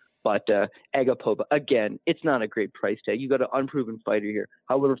way. But Agapova, again, it's not a great price tag. You got an unproven fighter here.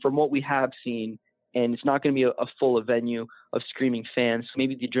 However, from what we have seen, and it's not going to be a full venue of screaming fans, so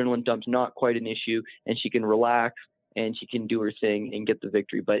maybe the adrenaline dump's not quite an issue, and she can relax, and she can do her thing and get the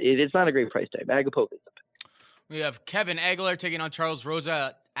victory. But it's not a great price tag. Agapova is the pick. We have Kevin Aguilar taking on Charles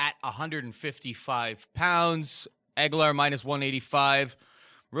Rosa at 155 pounds. Aguilar minus 185.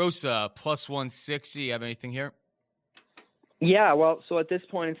 Rosa plus 160. You have anything here? Yeah, well, so at this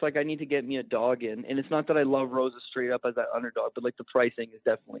point, it's like I need to get me a dog in. And it's not that I love Rosa straight up as that underdog, but like the pricing is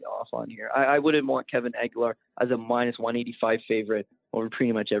definitely off on here. I wouldn't want Kevin Aguilar as a minus 185 favorite over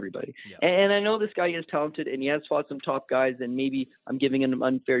pretty much everybody. Yeah. And I know this guy is talented, and he has fought some top guys, and maybe I'm giving him an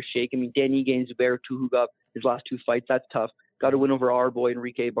unfair shake. I mean, Dan Ige and Zubair Tukhugov, his last 2 fights, that's tough. Got to win over our boy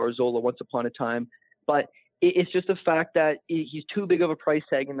Enrique Barzola once upon a time. But It's just the fact that he's too big of a price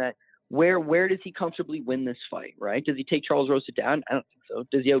tag, and that where does he comfortably win this fight, right? Does he take Charles Rosa down? I don't think so.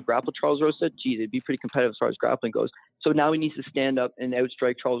 Does he out-grapple Charles Rosa? Geez, it'd be pretty competitive as far as grappling goes. So now he needs to stand up and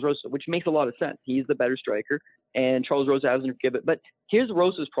outstrike Charles Rosa, which makes a lot of sense. He's the better striker, and Charles Rosa hasn't given it. But here's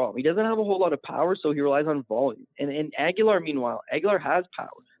Rosa's problem. He doesn't have a whole lot of power, so he relies on volume. And Aguilar, meanwhile, Aguilar has power.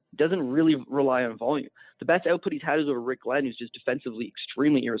 Doesn't really rely on volume. The best output he's had is over Rick Glenn, who's just defensively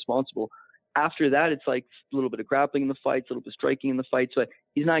extremely irresponsible. After that, it's like a little bit of grappling in the fights, a little bit of striking in the fights, but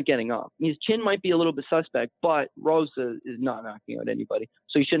he's not getting off. His chin might be a little bit suspect, but Rosa is not knocking out anybody,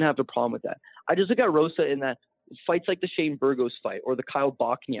 so you shouldn't have a problem with that. I just look at Rosa in that fights like the Shane Burgos fight or the Kyle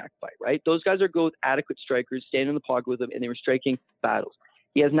Bochniak fight, right? Those guys are both adequate strikers, stand in the pocket with him, and they were striking battles.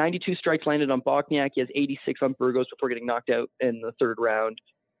 He has 92 strikes landed on Bochniak. He has 86 on Burgos before getting knocked out in the third round.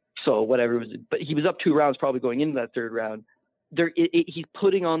 So whatever it was, but he was up 2 rounds probably going into that third round. He's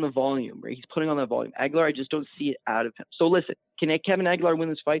putting on the volume, right? He's putting on that volume. Aguilar, I just don't see it out of him. So listen, can Kevin Aguilar win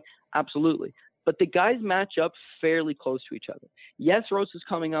this fight? Absolutely. But the guys match up fairly close to each other. Yes, Rosa's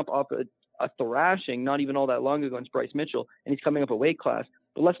coming up off a thrashing not even all that long ago against Bryce Mitchell, and he's coming up a weight class.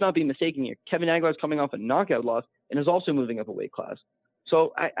 But let's not be mistaken here. Kevin Aguilar's coming off a knockout loss and is also moving up a weight class.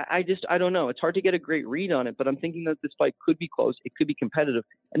 So I don't know. It's hard to get a great read on it, but I'm thinking that this fight could be close. It could be competitive.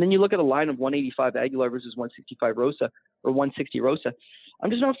 And then you look at a line of 185 Aguilar versus 165 Rosa or 160 Rosa. I'm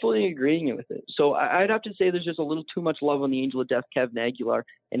just not fully agreeing with it. So I'd have to say there's just a little too much love on the Angel of Death, Kevin Aguilar.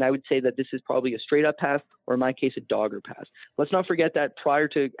 And I would say that this is probably a straight up pass, or in my case, a dogger pass. Let's not forget that prior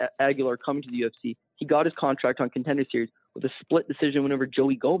to Aguilar coming to the UFC, he got his contract on Contender Series with a split decision win over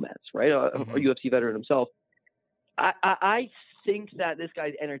Joey Gomez, right? A UFC veteran himself. I think that this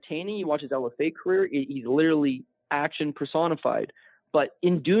guy's entertaining. You watch his LFA career, he's literally action personified. But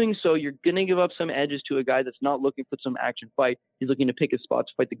in doing so, you're going to give up some edges to a guy that's not looking for some action fight. He's looking to pick his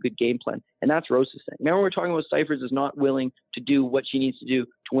spots, fight the good game plan. And that's Rosa's thing. Remember, we're talking about Cyphers is not willing to do what she needs to do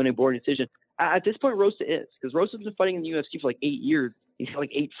to win a board decision. At this point, Rosa is, because Rosa's been fighting in the UFC for like 8 years. He's got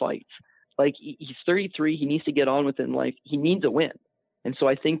like 8 fights. Like, he's 33. He needs to get on with it in life. He needs a win. And so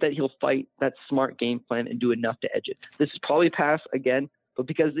I think that he'll fight that smart game plan and do enough to edge it. This is probably a pass again, but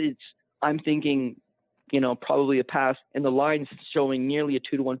because I'm thinking, probably a pass, and the line's showing nearly a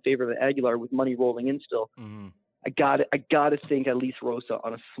 2-1 favor of Aguilar with money rolling in still. Mm-hmm. I gotta think at least Rosa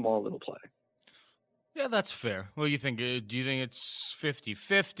on a small little play. Yeah, that's fair. What do you think? Do you think it's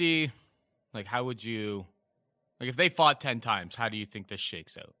 50-50? Like, how would you, like, if they fought 10 times, how do you think this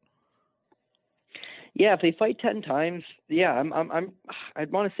shakes out? Yeah, if they fight 10 times, yeah,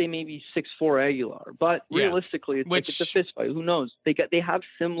 I'd want to say maybe 6-4 Aguilar, but realistically, it's a fist fight. Who knows? They have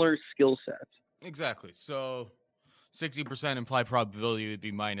similar skill sets. Exactly. So 60% implied probability would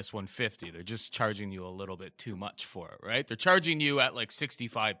be minus 150. They're just charging you a little bit too much for it, right? They're charging you at like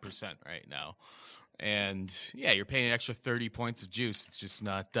 65% right now. And yeah, you're paying an extra 30 points of juice. It's just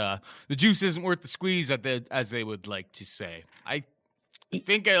not, the juice isn't worth the squeeze as they would like to say. I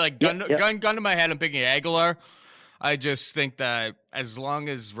think gun to my head, I'm picking Aguilar. I just think that as long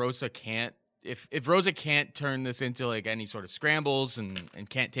as Rosa can't, if Rosa can't turn this into like any sort of scrambles and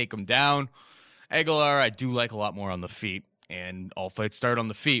can't take him down, Aguilar I do like a lot more on the feet, and all fights start on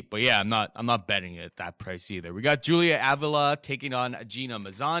the feet. But yeah, I'm not betting it at that price either. We got Julia Avila taking on Gina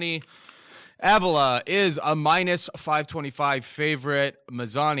Mazzani. Avila is a minus 525 favorite.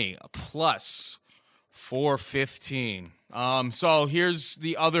 Mazzani a plus 415. So here's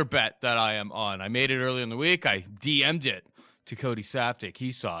the other bet that I am on. I made it earlier in the week. I DM'd it to Cody Saftik.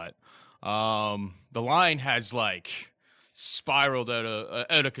 He saw it. The line has like spiraled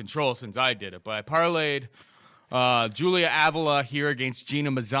out of control since I did it, but I parlayed Julia Avila here against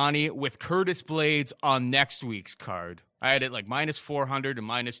Gina Mazzani with Curtis Blades on next week's card. I had it like minus 400 and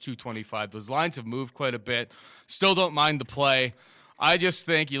minus 225. Those lines have moved quite a bit. Still don't mind the play. I just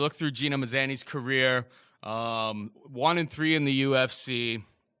think you look through Gina Mazzani's career, 1-3 in the UFC,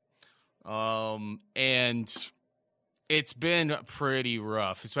 and it's been pretty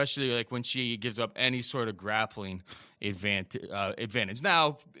rough, especially like when she gives up any sort of grappling advantage.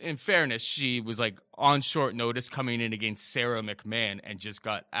 Now, in fairness, she was like on short notice coming in against Sarah McMahon and just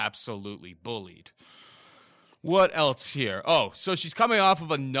got absolutely bullied. What else here? Oh, so she's coming off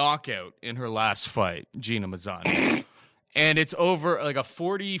of a knockout in her last fight, Gina Mazzani. And it's over like a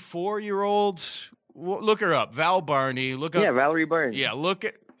 44-year-old. Look her up. Val Barney. Look up. Yeah, Valerie Barney. Yeah, look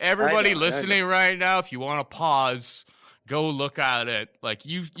at everybody listening right now. If you want to pause, go look at it. Like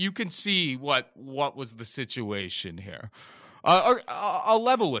you can see what was the situation here. I'll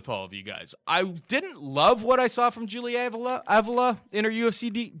level with all of you guys. I didn't love what I saw from Julia Avila in her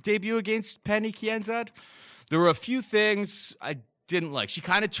UFC debut against Penny Kianzad. There were a few things I didn't like. She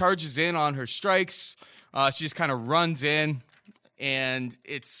kind of charges in on her strikes. She just kind of runs in, and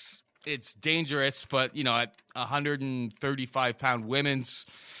it's dangerous. But, at 135-pound women's,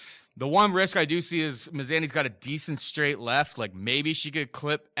 the one risk I do see is Mazany's got a decent straight left. Like, maybe she could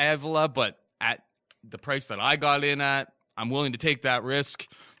clip Avila, but at the price that I got in at, I'm willing to take that risk.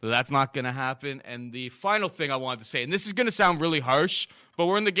 So that's not going to happen. And the final thing I wanted to say, and this is going to sound really harsh, but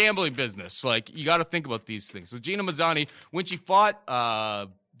we're in the gambling business. Like, you got to think about these things. So Gina Mazzani, when she fought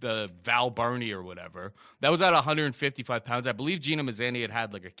the Val Barney or whatever, that was at 155 pounds. I believe Gina Mazzani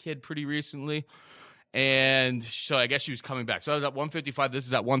had like a kid pretty recently. And so I guess she was coming back. So I was at 155. This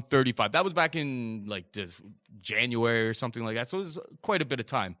is at 135. That was back in like just January or something like that. So it was quite a bit of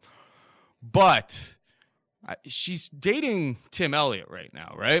time. But she's dating Tim Elliott right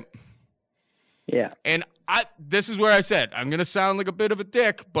now, right? Yeah. And this is where I said, I'm going to sound like a bit of a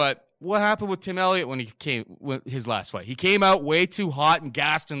dick, but what happened with Tim Elliott when he came with his last fight? He came out way too hot and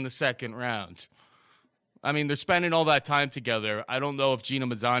gassed in the second round. I mean, they're spending all that time together. I don't know if Gina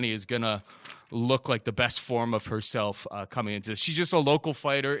Mazzani is going to look like the best form of herself coming into this. She's just a local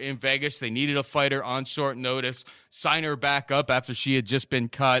fighter in Vegas. They needed a fighter on short notice. Sign her back up after she had just been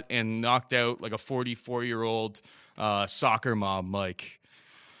cut and knocked out like a 44-year-old soccer mom. Like,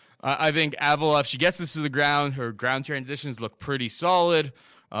 I think Avila, if she gets this to the ground, her ground transitions look pretty solid.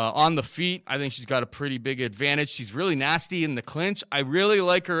 On the feet, I think she's got a pretty big advantage. She's really nasty in the clinch. I really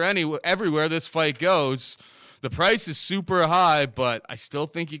like her everywhere this fight goes. The price is super high, but I still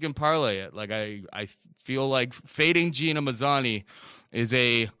think you can parlay it. Like, I feel like fading Gina Mazzani is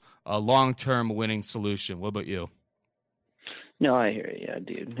a long-term winning solution. What about you? No, I hear you, yeah,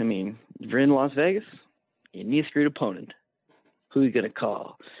 dude. I mean, if you're in Las Vegas, you need a screwed opponent. Who you going to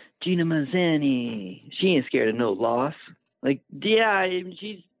call? Gina Mazzani. She ain't scared of no loss. Like, yeah,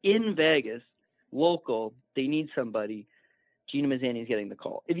 she's in Vegas, local. They need somebody. Gina Mazzani is getting the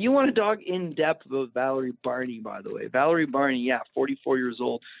call. If you want to talk in depth about Valerie Barney, by the way, Valerie Barney, yeah, 44 years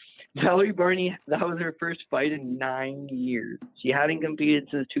old. Valerie Barney, that was her first fight in 9 years. She hadn't competed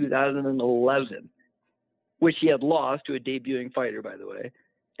since 2011, which she had lost to a debuting fighter, by the way.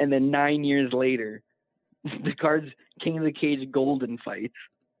 And then 9 years later, the card's King of the Cage Golden fights.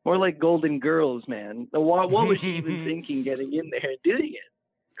 More like Golden Girls, man. What was she even thinking getting in there and doing it?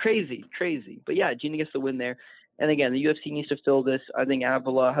 Crazy. But yeah, Gina gets the win there. And again, the UFC needs to fill this. I think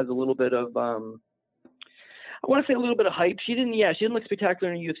Avila has a little bit of, I want to say a little bit of hype. She didn't look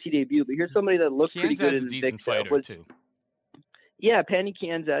spectacular in her UFC debut, but here's somebody that looked pretty good in the big fighter too. Yeah, Pannie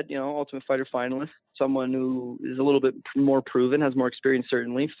Kianzad, Ultimate Fighter finalist, someone who is a little bit more proven, has more experience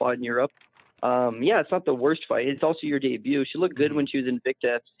certainly, fought in Europe. It's not the worst fight. It's also your debut. She looked good when she was in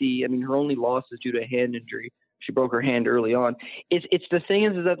Invicta FC. I mean, her only loss is due to a hand injury. She broke her hand early on. It's the thing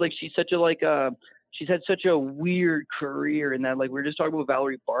is that like she's such a she's had such a weird career in that, like, we were just talking about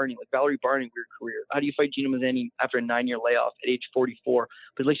Valerie Barney. Like, Valerie Barney, weird career. How do you fight Gina Mazzani after a 9-year layoff at age 44?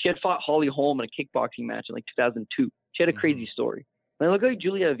 But, like, she had fought Holly Holm in a kickboxing match in, like, 2002. She had a crazy story. And look at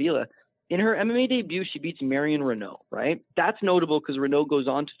Julia Avila. In her MMA debut, she beats Marion Renault, right? That's notable because Renault goes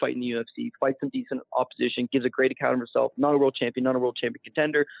on to fight in the UFC, fights some decent opposition, gives a great account of herself. Not a world champion, not a world champion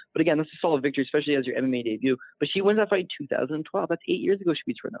contender. But, again, that's a solid victory, especially as your MMA debut. But she wins that fight in 2012. That's 8 years ago she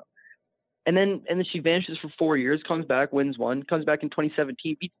beats Renault. And then she vanishes for 4 years, comes back, wins one, comes back in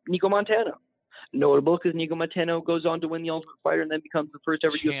 2017, beats Nico Montano. Notable because Nico Montano goes on to win the Ultimate Fighter and then becomes the first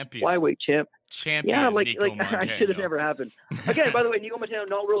ever UFC flyweight champ. Yeah, I should have never happened. Again, by the way, Nico Montano,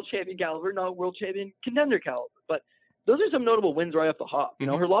 not world champion caliber, not world champion contender caliber. But those are some notable wins right off the hop.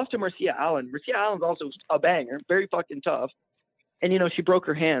 Her loss to Marcia Allen. Marcia Allen's also a banger, very fucking tough. And, she broke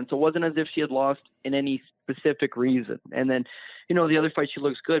her hand, so it wasn't as if she had lost in any specific reason. And then, the other fight, she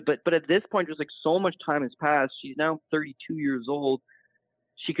looks good. But at this point, there's like so much time has passed. She's now 32 years old.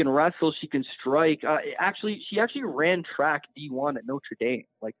 She can wrestle. She can strike. She actually ran track D1 at Notre Dame.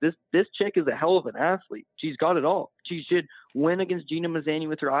 Like, this chick is a hell of an athlete. She's got it all. She should win against Gina Mazzani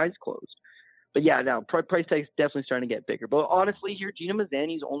with her eyes closed. But yeah, now price tag's definitely starting to get bigger. But honestly, here, Gina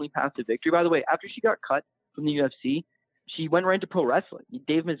Mazzani's only path to victory. By the way, after she got cut from the UFC, she went right into pro wrestling.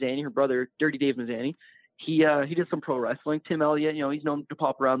 Dave Mazzani, her brother, Dirty Dave Mazzani, he did some pro wrestling. Tim Elliott, he's known to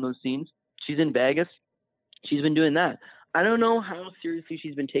pop around those scenes. She's in Vegas. She's been doing that. I don't know how seriously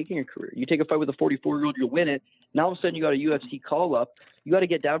she's been taking her career. You take a fight with a 44-year-old, you'll win it. Now all of a sudden you got a UFC call-up. You got to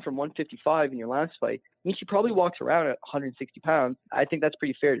get down from 155 in your last fight. I mean, she probably walks around at 160 pounds. I think that's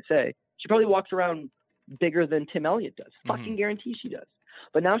pretty fair to say. She probably walks around bigger than Tim Elliott does. Fucking guarantee she does.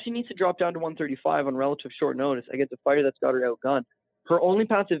 But now she needs to drop down to 135 on relative short notice against a fighter that's got her outgunned. Her only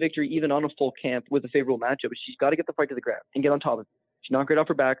path to victory, even on a full camp with a favorable matchup, is she's got to get the fight to the ground and get on top of it. She's not great off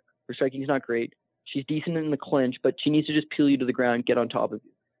her back. Her striking is not great. She's decent in the clinch, but she needs to just peel you to the ground, get on top of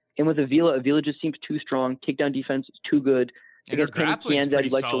you. And with Avila just seems too strong. Takedown defense is too good. And her grappling's pretty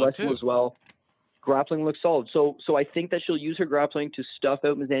solid too. As well. Grappling looks solid. So I think that she'll use her grappling to stuff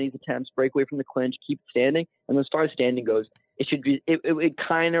out Mazany's attempts, break away from the clinch, keep standing. And as far as standing goes, it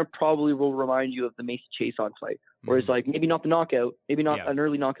kind of probably will remind you of the Macy Chiasson fight, where it's like maybe not the knockout, maybe not an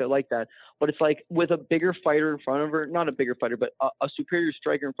early knockout like that, but it's like with a bigger fighter in front of her, not a bigger fighter, but a superior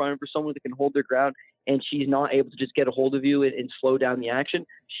striker in front of her, someone that can hold their ground, and she's not able to just get a hold of you and slow down the action.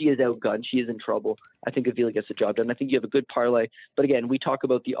 She is outgunned. She is in trouble. I think Avila gets the job done. I think you have a good parlay, but again, we talk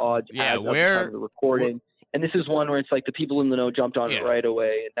about the odds at the time of the recording. And this is one where it's like the people in the know jumped on it right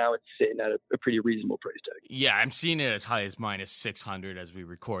away, and now it's sitting at a pretty reasonable price tag. Yeah, I'm seeing it as high as minus 600 as we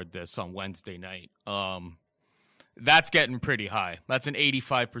record this on Wednesday night. That's getting pretty high. That's an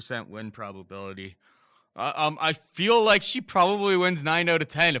 85% win probability. I feel like she probably wins 9 out of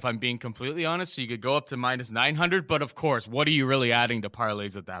 10, if I'm being completely honest. So you could go up to minus 900, but of course, what are you really adding to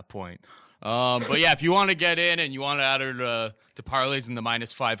parlays at that point? But yeah, if you want to get in and you want to add her to parlays in the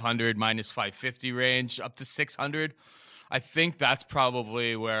minus 500, minus 550 range, up to 600, I think that's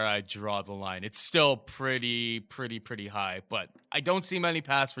probably where I draw the line. It's still pretty high, but I don't see many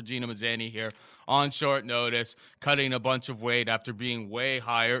paths for Gina Mazany here on short notice, cutting a bunch of weight after being way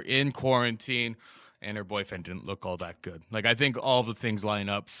higher in quarantine, and her boyfriend didn't look all that good. Like, I think all the things line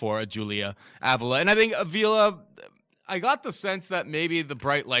up for Julia Avila, and I think Avila, I got the sense that maybe the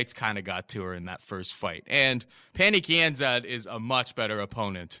bright lights kind of got to her in that first fight. And Pannie Kianzad is a much better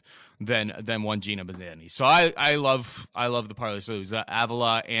opponent than one Gina Mazany. So I love the parlay. So it was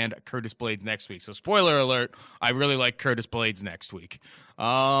Avila and Curtis Blades next week. So spoiler alert, I really like Curtis Blades next week.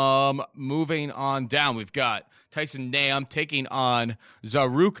 Moving on down, we've got Tyson Nam taking on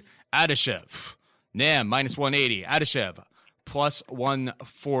Zaruk Adashev. Nam minus 180, Adashev plus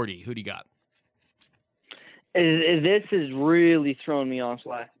 140. Who do you got? This is really throwing me off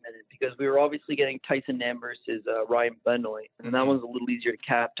last minute because we were obviously getting Tyson Nam versus Ryan Benoit, and that one's a little easier to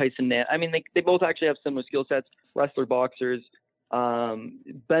cap. Tyson Nam, I mean, they both actually have similar skill sets, wrestler, boxers.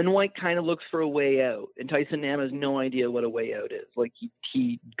 Benoit kind of looks for a way out, and Tyson Nam has no idea what a way out is. Like,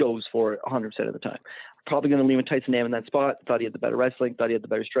 he goes for it 100% of the time. Probably going to leave with Tyson Nam in that spot. Thought he had the better wrestling, thought he had the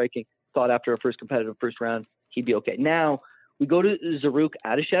better striking, thought after a competitive first round, he'd be okay. Now, we go to Zaruk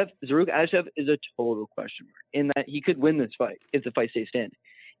Adashev. Zaruk Adashev is a total question mark in that he could win this fight if the fight stays standing.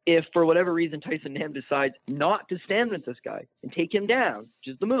 If for whatever reason Tyson Nam decides not to stand with this guy and take him down,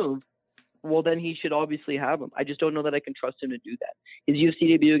 which is the move, well, then he should obviously have him. I just don't know that I can trust him to do that. His UFC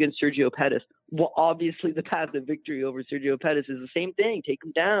debut against Sergio Pettis, well, obviously the path to victory over Sergio Pettis is the same thing. Take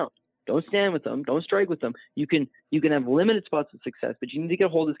him down. Don't stand with them. Don't strike with them. You can have limited spots of success, but you need to get a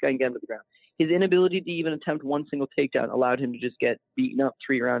hold of this guy and get him to the ground. His inability to even attempt one single takedown allowed him to just get beaten up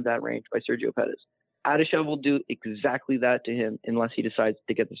 3 rounds at range by Sergio Pettis. Adashev will do exactly that to him unless he decides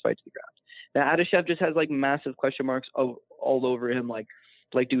to get this fight to the ground. Now, Adashev just has like massive question marks all over him, like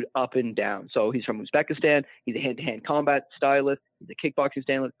dude, up and down. So he's from Uzbekistan. He's a hand-to-hand combat stylist. He's a kickboxing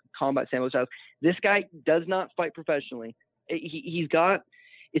stylist, combat sambo stylist. This guy does not fight professionally. He's got.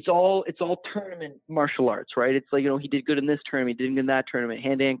 It's all tournament martial arts, right? It's like, he did good in this tournament, he did good in that tournament,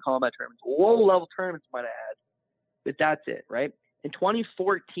 hand-to-hand combat tournaments, low-level tournaments, might I add. But that's it, right? In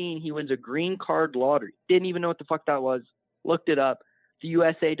 2014, he wins a green card lottery. Didn't even know what the fuck that was. Looked it up. The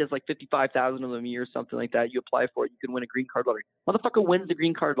USA does like 55,000 of them a year, something like that. You apply for it, you can win a green card lottery. Motherfucker wins the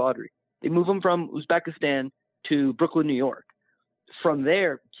green card lottery. They move him from Uzbekistan to Brooklyn, New York. From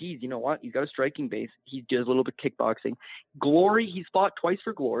there, geez, you know what? He's got a striking base. He does a little bit of kickboxing. Glory, he's fought twice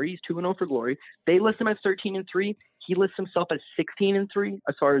for Glory. He's 2-0 for Glory. They list him as 13-3. He lists himself as 16-3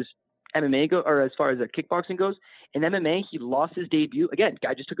 as far as MMA or as far as kickboxing goes. In MMA, he lost his debut. Again,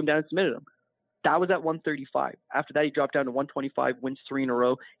 guy just took him down and submitted him. That was at 135. After that, he dropped down to 125, wins 3 in a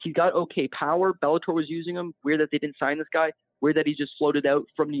row. He's got okay power. Bellator was using him. Weird that they didn't sign this guy. Weird that he just floated out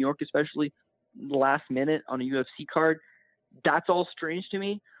from New York, especially last minute on a UFC card. That's all strange to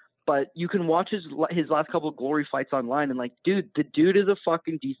me, but you can watch his last couple of Glory fights online and like, dude, the dude is a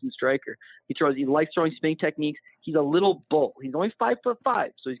fucking decent striker. He likes throwing spinning techniques. He's a little bull. He's only 5'5",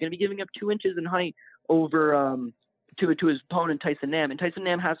 so he's going to be giving up 2 inches in height over to his opponent Tyson Nam. And Tyson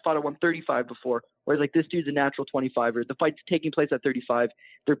Nam has fought at 135 before, whereas like this dude's a natural 25er. The fight's taking place at 35.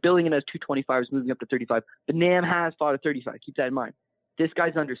 They're billing it as 225s, moving up to 35. But Nam has fought at 35. Keep that in mind. This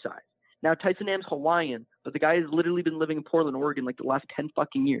guy's undersized. Now, Tyson Nam's Hawaiian, but the guy has literally been living in Portland, Oregon, like the last 10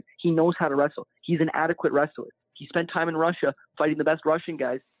 fucking years. He knows how to wrestle. He's an adequate wrestler. He spent time in Russia fighting the best Russian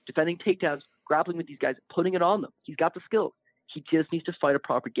guys, defending takedowns, grappling with these guys, putting it on them. He's got the skills. He just needs to fight a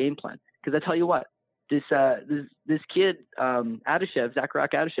proper game plan. Because I tell you what, This kid, Zakharak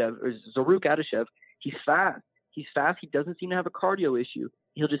Adashev, or Zaruk Adashev, he's fast. He's fast. He doesn't seem to have a cardio issue.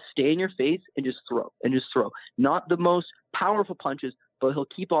 He'll just stay in your face and just throw. Not the most powerful punches, but he'll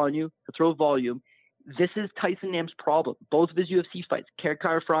keep on you. He'll throw volume. This is Tyson Nam's problem. Both of his UFC fights, Kai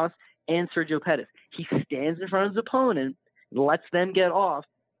Kara-France and Sergio Pettis. He stands in front of his opponent and lets them get off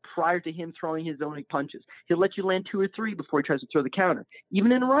prior to him throwing his own punches. He'll let you land 2 or 3 before he tries to throw the counter.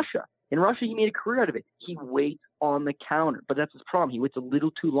 Even in Russia, he made a career out of it. He waits on the counter, but that's his problem. He waits a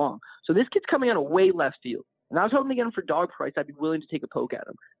little too long. So this kid's coming out of way left field. And I was hoping to get him for dog price. I'd be willing to take a poke at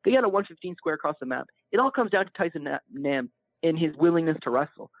him. They got a 115 square across the map. It all comes down to Tyson Nam and his willingness to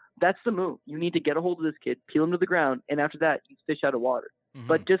wrestle. That's the move. You need to get a hold of this kid, peel him to the ground, and after that, you fish out of water. Mm-hmm.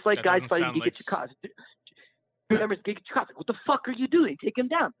 But just like guys fighting Giga Chikadze, remember Giga Chikadze, what the fuck are you doing? Take him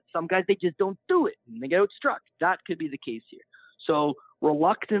down. Some guys, they just don't do it, and they get outstruck. That could be the case here. So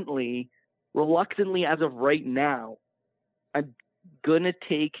reluctantly, as of right now, I'm going to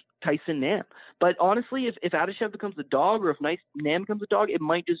take Tyson Nam. But honestly, if Adashev becomes a dog or if Nam becomes a dog, it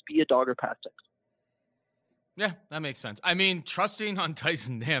might just be a dog or pass text. Yeah, that makes sense. I mean, trusting on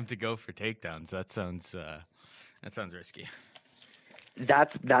Tyson Nam to go for takedowns, that sounds risky.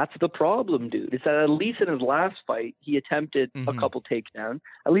 That's the problem, dude. It's that at least in his last fight, he attempted a couple takedowns.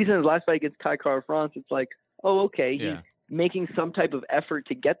 At least in his last fight against Kai Kara-France, it's like, oh, okay, he's making some type of effort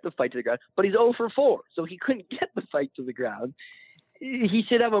to get the fight to the ground, but he's 0 for 4, so he couldn't get the fight to the ground. He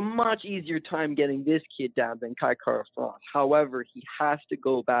should have a much easier time getting this kid down than Kai Kara-France. However, he has to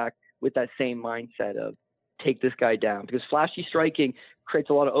go back with that same mindset of take this guy down, because flashy striking creates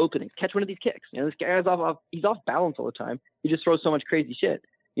a lot of openings. Catch one of these kicks. This guy's he's off balance all the time. He just throws so much crazy shit.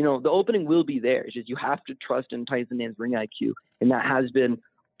 The opening will be there. It's just you have to trust in Tyson Nam's ring IQ, and that has been,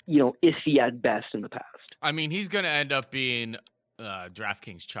 iffy at best in the past. I mean, he's going to end up being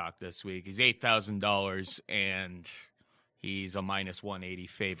DraftKings chalk this week. He's $8,000, and he's a minus 180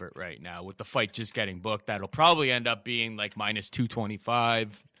 favorite right now. With the fight just getting booked, that'll probably end up being like minus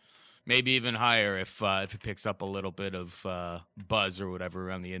 225. Maybe even higher if it picks up a little bit of buzz or whatever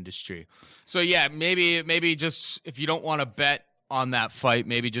around the industry. So yeah, maybe just if you don't want to bet on that fight,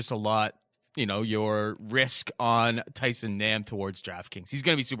 maybe just a lot, your risk on Tyson Nam towards DraftKings. He's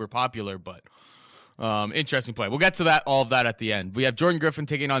going to be super popular, but interesting play. We'll get to all of that at the end. We have Jordan Griffin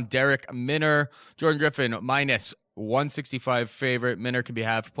taking on Derek Minner. Jordan Griffin minus 165 favorite. Minner can be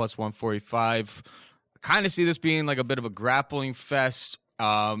half plus 145. Kind of see this being like a bit of a grappling fest.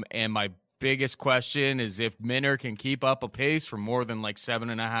 And my biggest question is if Minner can keep up a pace for more than like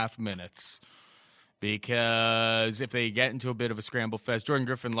 7.5 minutes. Because if they get into a bit of a scramble fest, Jordan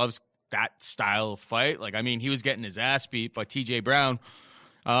Griffin loves that style of fight. Like, I mean, he was getting his ass beat by TJ Brown.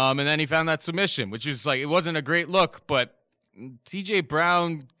 And then he found that submission, which is like, it wasn't a great look, but TJ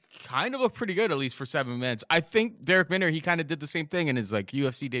Brown kind of looked pretty good, at least for 7 minutes. I think Derek Minner, he kind of did the same thing in his like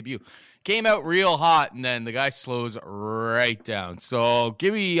UFC debut. Came out real hot, and then the guy slows right down. So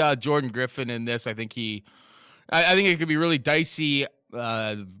give me Jordan Griffin in this. I think I think it could be really dicey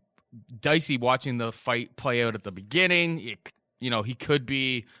watching the fight play out at the beginning. He could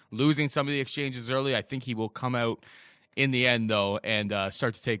be losing some of the exchanges early. I think he will come out in the end, though, and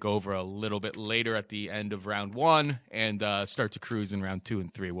start to take over a little bit later at the end of round 1 and start to cruise in round 2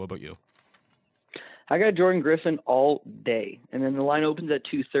 and 3. What about you? I got Jordan Griffin all day, and then the line opens at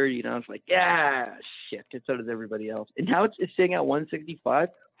 230, and I was like, yeah, shit, and so does everybody else. And now it's sitting at 165.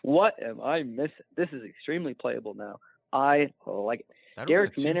 What am I missing? This is extremely playable now. I like it.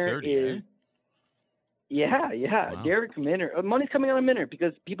 Derek Minner is... Eh? Yeah. Wow. Derek Minner. Money's coming on Minner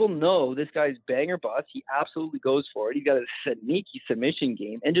because people know this guy's banger bust. He absolutely goes for it. He's got a sneaky submission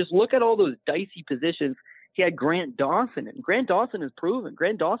game. And just look at all those dicey positions. He had Grant Dawson, and Grant Dawson is proven.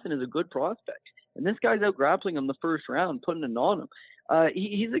 Grant Dawson is a good prospect. And this guy's out grappling him the first round, putting it on him.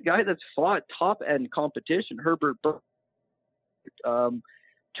 He's a guy that's fought top-end competition. Herbert Burke,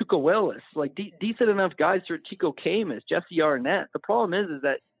 Tuco Willis, like decent enough guys for Tico Camus, Jesse Arnett. The problem is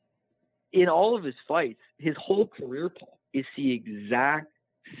that in all of his fights, his whole career, Paul, is the exact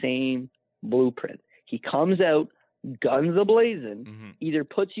same blueprint. He comes out, guns a-blazing, either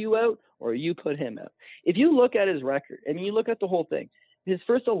puts you out or you put him out. If you look at his record, and you look at the whole thing, his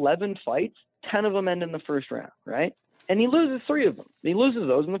first 11 fights, 10 of them end in the first round, right? And he loses 3 of them. He loses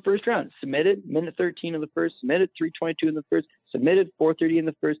those in the first round. Submitted, minute 13 in the first, submitted, 3:22 in the first, submitted, 4:30 in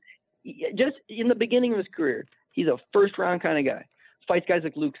the first. Just in the beginning of his career, he's a first-round kind of guy. Fights guys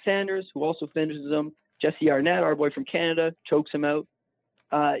like Luke Sanders, who also finishes him. Jesse Arnett, our boy from Canada, chokes him out.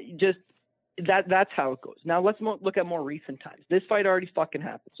 Just That's how it goes. Now let's look at more recent times. This fight already fucking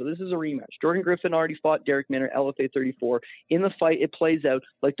happened. So this is a rematch. Jordan Griffin already fought Derek Minner, LFA 34. In the fight, it plays out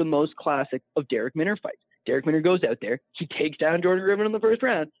like the most classic of Derek Minner fights. Derek Minner goes out there, he takes down Jordan Griffin in the first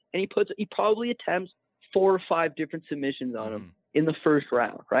round, and he probably attempts 4 or 5 different submissions on him in the first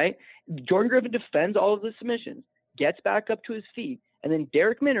round, right? Jordan Griffin defends all of the submissions, gets back up to his feet, and then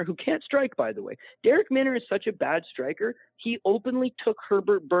Derek Minner, who can't strike, by the way. Derek Minner is such a bad striker, he openly took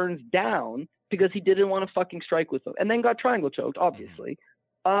Herbert Burns down because he didn't want to fucking strike with him, and then got triangle choked, obviously.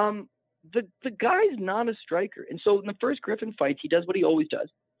 The guy's not a striker. And so in the first Griffin fight, he does what he always does.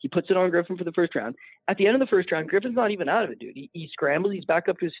 He puts it on Griffin for the first round. At the end of the first round, Griffin's not even out of it, dude. He scrambles. He's back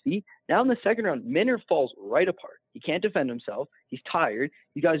up to his feet. Now in the second round, Minner falls right apart. He can't defend himself. He's tired.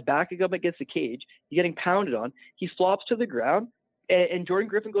 He goes back up against the cage. He's getting pounded on. He flops to the ground, and Jordan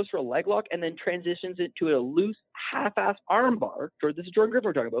Griffin goes for a leg lock and then transitions it to a loose, half-ass armbar. This is Jordan Griffin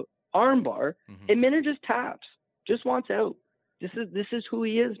we're talking about. Armbar. And Minner just taps. Just wants out. This is who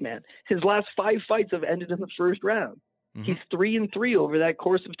he is, man. His last 5 fights have ended in the first round. He's 3-3 over that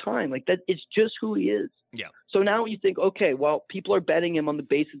course of time. Like that, it's just who he is. Yeah. So now you think, okay, well, people are betting him on the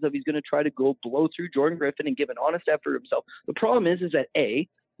basis of he's going to try to go blow through Jordan Griffin and give an honest effort himself. The problem is that A,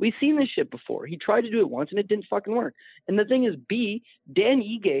 we've seen this shit before. He tried to do it once and it didn't fucking work. And the thing is, B, Dan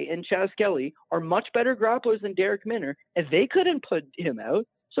Ige and Chaz Kelly are much better grapplers than Derek Minner, and they couldn't put him out.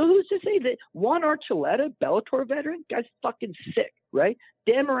 So who's to say that Juan Archuleta, Bellator veteran, guy's fucking sick, right?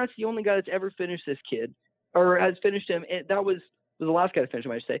 Dan Moret's the only guy that's ever finished this kid, or has finished him. And that was the last guy to finish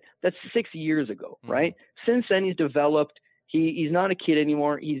him, I should say. That's 6 years ago, right? Since then, he's developed. He's not a kid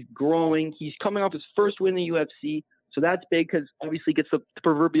anymore. He's growing. He's coming off his first win in the UFC. So that's big because obviously gets the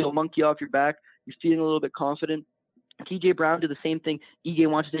proverbial monkey off your back. You're feeling a little bit confident. TJ Brown did the same thing. Ige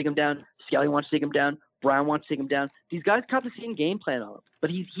wants to take him down. Scally wants to take him down. Brown wants to take him down. These guys got the same game plan on him, but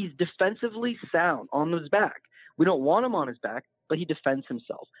he's defensively sound on his back. We don't want him on his back, but he defends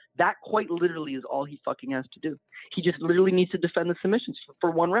himself. That quite literally is all he fucking has to do. He just literally needs to defend the submissions for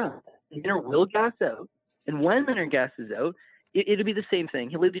 1 round. Minner will gas out, and when Minner gasses out, it'll be the same thing.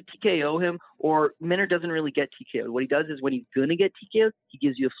 He'll either TKO him, or Minner doesn't really get TKO'd. What he does is when he's going to get TKO'd, he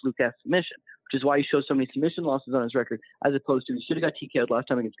gives you a fluke-ass submission, which is why he shows so many submission losses on his record, as opposed to he should have got TKO'd last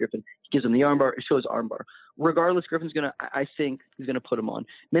time against Griffin. He gives him the armbar. It shows armbar. Regardless, Griffin's going to, I think, he's going to put him on.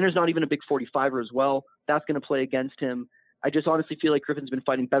 Minner's not even a big 45er as well. That's going to play against him. I just honestly feel like Griffin's been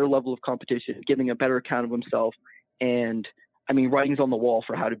fighting better level of competition, giving a better account of himself, and I mean, writing's on the wall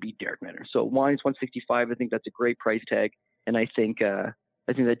for how to beat Derek Minner. So minus 165, I think that's a great price tag. And I think that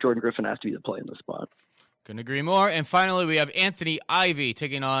Jordan Griffin has to be the play in the spot. Couldn't agree more. And finally, we have Anthony Ivy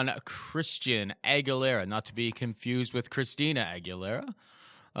taking on Christian Aguilera, not to be confused with Christina Aguilera.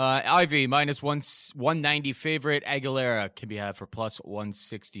 Ivy minus 190 favorite. Aguilera can be had for plus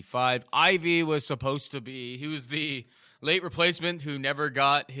 165. Ivy was supposed to be, he was the late replacement who never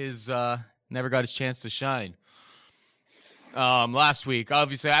got his chance to shine. Last week,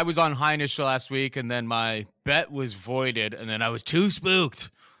 obviously, I was on Heinisch last week, and then my bet was voided, and then I was too spooked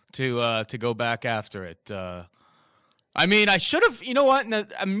to go back after it. I mean, I should have. You know what?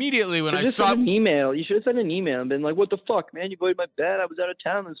 Immediately when I saw an email, you should have sent an email and been like, "What the fuck, man? You voided my bet. I was out of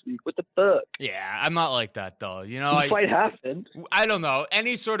town this week. What the fuck?" Yeah, I'm not like that though. You know, the fight happened. I don't know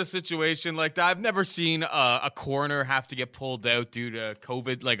any sort of situation like that. I've never seen a corner have to get pulled out due to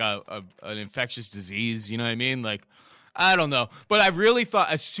COVID, like an infectious disease. You know what I mean? Like. I don't know. But I really thought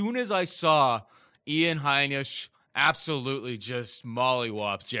as soon as I saw Ian Heinisch absolutely just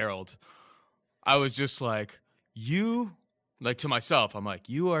mollywop Gerald, I was just like, to myself, I'm like,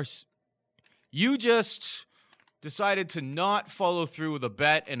 you just decided to not follow through with a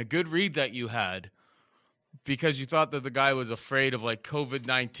bet and a good read that you had because you thought that the guy was afraid of like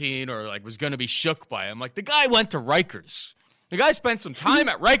COVID-19 or like was going to be shook by him. Like the guy went to Rikers. The guy spent some time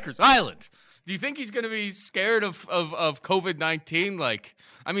at Rikers Island. Do you think he's going to be scared of COVID-19? Like,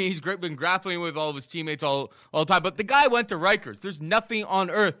 I mean, he's been grappling with all of his teammates all the time, but the guy went to Rikers. There's nothing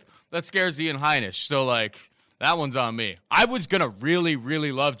on earth that scares Ian Heinisch. So, like, that one's on me. I was going to really,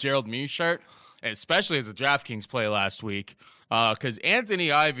 really love Gerald Meerschaert, especially as a DraftKings play last week, because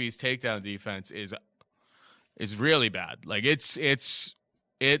Anthony Ivy's takedown defense is really bad. Like, like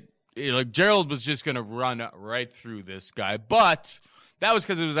Gerald was just going to run right through this guy, but that was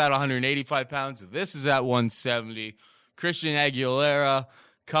because it was at 185 pounds. This is at 170. Christian Aguilera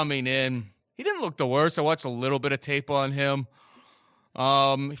coming in. He didn't look the worst. I watched a little bit of tape on him.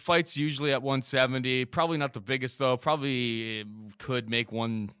 He fights usually at 170. Probably not the biggest, though. Probably could make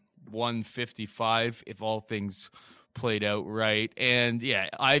 155 if all things played out right. And, yeah,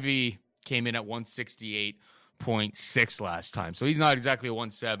 Ivy came in at 168.6 last time. So he's not exactly a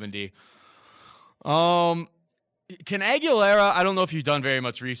 170. Can Aguilera, I don't know if you've done very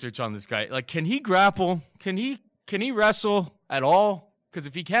much research on this guy. Like, can he grapple? Can he wrestle at all? Because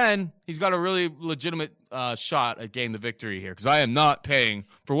if he can, he's got a really legitimate shot at getting the victory here. Because I am not paying,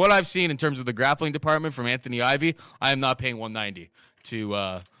 for what I've seen in terms of the grappling department from Anthony Ivy, I am not paying $190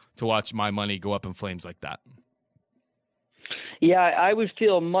 to watch my money go up in flames like that. Yeah, I would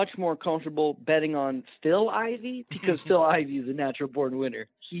feel much more comfortable betting on Phil Ivey because Phil Ivey is a natural-born winner.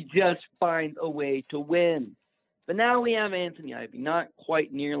 He just finds a way to win. But now we have Anthony Ivy, not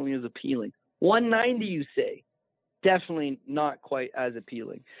quite nearly as appealing. 190, you say? Definitely not quite as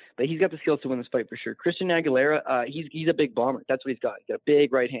appealing. But he's got the skills to win this fight for sure. Christian Aguilera, he's a big bomber. That's what he's got. He's got a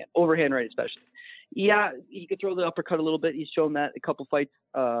big right hand, overhand right especially. Yeah, he could throw the uppercut a little bit. He's shown that a couple fights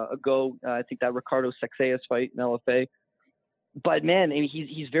ago. I think that Ricardo Sexeas fight in LFA. But, man,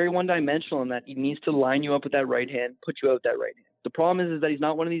 he's very one-dimensional in that he needs to line you up with that right hand, put you out with that right hand. The problem is that he's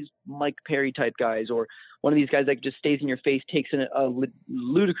not one of these Mike Perry-type guys or one of these guys that just stays in your face, takes a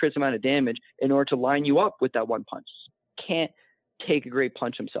ludicrous amount of damage in order to line you up with that one punch. Can't take a great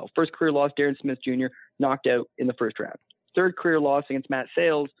punch himself. First career loss, Darren Smith Jr., knocked out in the first round. Third career loss against Matt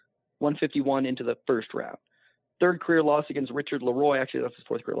Sales, 151 into the first round. Third career loss against Richard Leroy. Actually, that's his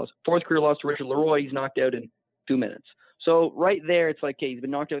fourth career loss. Fourth career loss to Richard Leroy. He's knocked out in 2 minutes. So right there, it's like, okay, he's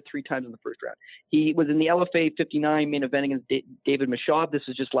been knocked out 3 times in the first round. He was in the LFA 59 main event against David Mashab. This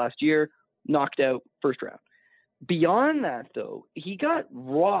was just last year, knocked out first round. Beyond that, though, he got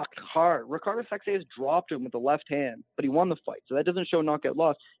rocked hard. Ricardo Sexeas dropped him with the left hand, but he won the fight. So that doesn't show knockout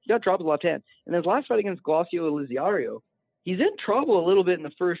loss. He got dropped with the left hand. And his last fight against Glossio Elizario, he's in trouble a little bit in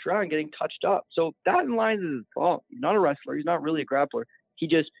the first round, getting touched up. So that in lines is his problem. He's not a wrestler. He's not really a grappler. He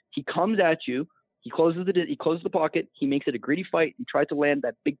comes at you. He closes the pocket. He makes it a gritty fight. He tries to land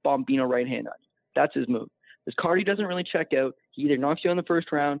that big bombino right hand on you. That's his move. His cardio doesn't really check out. He either knocks you in the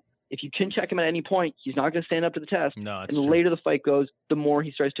first round. If you can check him at any point, he's not going to stand up to the test. No, and the later the fight goes, the more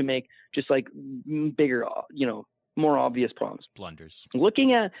he starts to make just like bigger, more obvious problems. Blunders.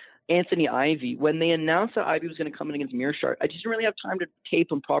 Looking at Anthony Ivy, when they announced that Ivy was going to come in against Mearshart, I just didn't really have time to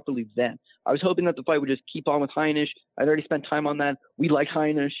tape him properly then. I was hoping that the fight would just keep on with Heinisch. I'd already spent time on that. We like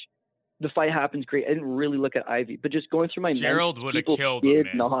Heinisch. The fight happens great. I didn't really look at Ivy, but just going through my Gerald would have killed him,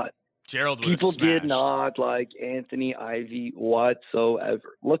 man. Gerald would have People smashed. did not like Anthony Ivy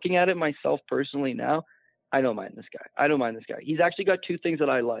whatsoever. Looking at it myself personally now, I don't mind this guy. He's actually got 2 things that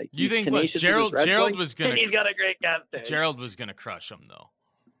I like. You He's think Gerald was going to? He's got a great captain. Gerald was going to crush him though.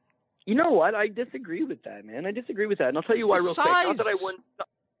 You know what? I disagree with that, man. I disagree with that, and I'll tell you why real quick. Not that I wouldn't.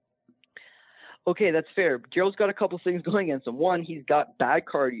 Okay, that's fair. Gerald's got a couple things going against him. One, he's got bad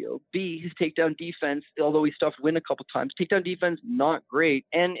cardio. B, his takedown defense, although he stuffed Win a couple times, takedown defense, not great.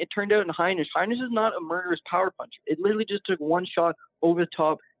 And it turned out in Heinisch is not a murderous power puncher. It literally just took one shot over the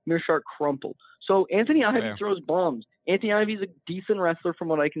top. Mearshart crumpled. So Anthony Ivy throws bombs. Anthony Ivy's a decent wrestler from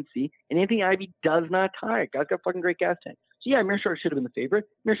what I can see. And Anthony Ivy does not tire. Guy's got fucking great gas tank. So yeah, Mearshart should have been the favorite.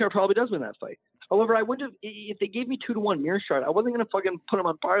 Mearshart probably does win that fight. However, I wouldn't have, if they gave me 2-1 Mearshart, I wasn't going to fucking put him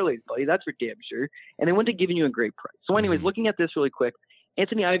on parlays, buddy. That's for damn sure. And they wouldn't have given you a great price. So anyways, looking at this really quick,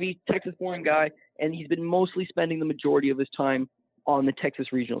 Anthony Ivy, Texas-born guy, and he's been mostly spending the majority of his time on the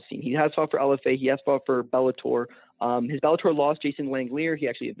Texas regional scene. He has fought for LFA. He has fought for Bellator. His Bellator loss, Jason Langelier, he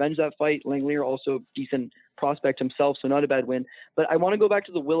actually avenged that fight. Langelier also decent prospect himself, so not a bad win. But I want to go back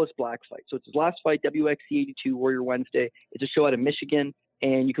to the Willis Black fight. So it's his last fight, WXC 82 Warrior Wednesday. It's a show out of Michigan,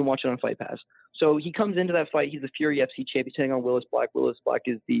 and you can watch it on Fight Pass. So he comes into that fight. He's the Fury FC champ. He's taking on Willis Black. Willis Black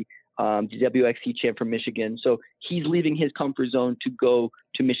is the WXC champ from Michigan. So he's leaving his comfort zone to go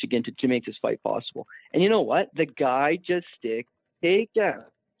to Michigan to make this fight possible. And you know what? The guy just take down.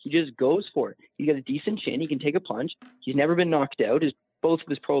 He just goes for it. He's got a decent chin. He can take a punch. He's never been knocked out. Both of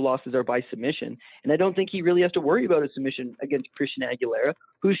his pro losses are by submission. And I don't think he really has to worry about a submission against Christian Aguilera,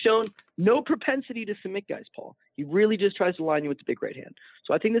 who's shown no propensity to submit guys, Paul. He really just tries to line you with the big right hand.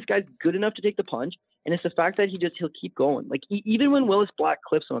 So I think this guy's good enough to take the punch. And it's the fact that he'll keep going. Like even when Willis Black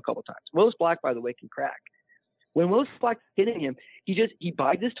clips him a couple times. Willis Black, by the way, can crack. When Willis Black's hitting him, he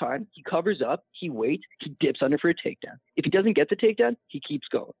bides his time, he covers up, he waits, he dips under for a takedown. If he doesn't get the takedown, he keeps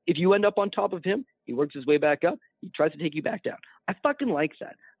going. If you end up on top of him, he works his way back up, he tries to take you back down. I fucking like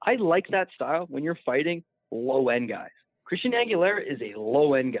that. I like that style when you're fighting low-end guys. Christian Aguilera is a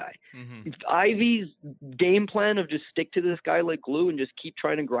low-end guy. If Ivy's game plan of just stick to this guy like glue and just keep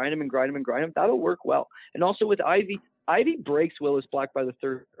trying to grind him, that'll work well. And also with Ivy breaks Willis Black by the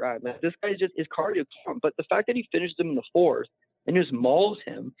third round. Like, this guy's just his cardio count. But the fact that he finishes him in the fourth and just mauls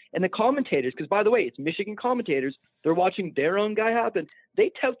him, and the commentators, because by the way, it's Michigan commentators, they're watching their own guy happen.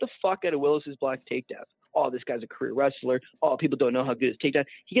 They tout the fuck out of Willis's Black takedown. oh, this guy's a career wrestler. Oh, people don't know how good his takedown.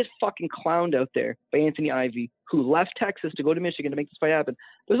 He gets fucking clowned out there by Anthony Ivy, who left Texas to go to Michigan to make this fight happen.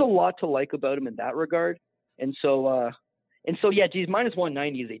 There's a lot to like about him in that regard. And so, yeah, geez, minus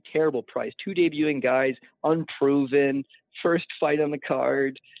 190 is a terrible price. 2 debuting guys, unproven, first fight on the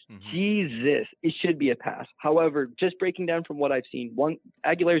card. Jesus, it should be a pass. However, just breaking down from what I've seen,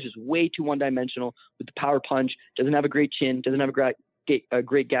 Aguilera is just way too one-dimensional with the power punch, doesn't have a great chin, doesn't have a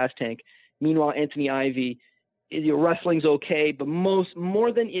great gas tank. Meanwhile, Anthony Ivy, wrestling's okay, but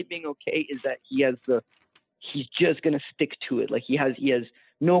more than it being okay is that he's just going to stick to it. Like he has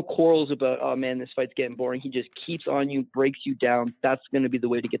no quarrels about, oh man, this fight's getting boring. He just keeps on you, breaks you down. That's going to be the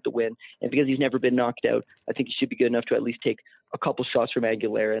way to get the win. And because he's never been knocked out, I think he should be good enough to at least take a couple shots from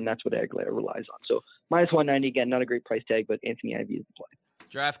Aguilera, and that's what Aguilera relies on. So minus 190, again, not a great price tag, but Anthony Ivy is the play.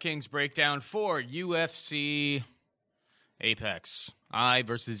 DraftKings breakdown for UFC Apex. I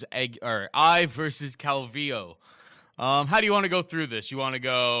versus Calvillo. How do you want to go through this? You want to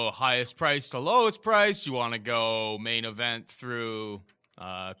go highest price to lowest price? You want to go main event through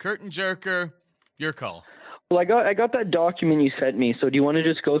curtain jerker? Your call. Well, I got that document you sent me. So do you want to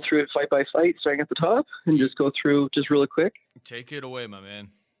just go through it fight by fight, starting at the top, and just go through just really quick? Take it away, my man.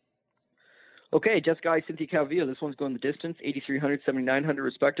 Okay, Jessica, Cynthia Calvillo. This one's going the distance, 8,300, 7,900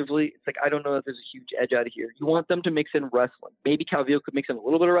 respectively. It's like, I don't know that there's a huge edge out of here. You want them to mix in wrestling. Maybe Calvillo could mix in a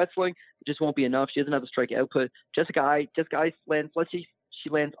little bit of wrestling. It just won't be enough. She doesn't have the strike output. Jessica lands, let's say she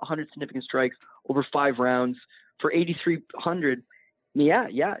lands 100 significant strikes over 5 rounds for 8,300.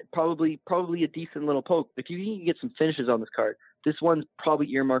 Yeah, probably a decent little poke. If you can get some finishes on this card, this one's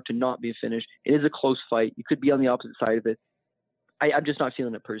probably earmarked to not be a finish. It is a close fight. You could be on the opposite side of it. I'm just not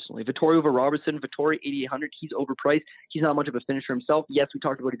feeling it personally. Vettori over Robertson. Vettori, 8,800. He's overpriced. He's not much of a finisher himself. Yes, we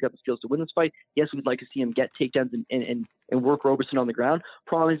talked about he's got the skills to win this fight. Yes, we'd like to see him get takedowns and work Robertson on the ground.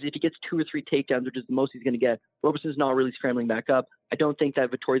 Problem is, if he gets 2 or 3 takedowns, which is the most he's going to get, Roberson's not really scrambling back up. I don't think that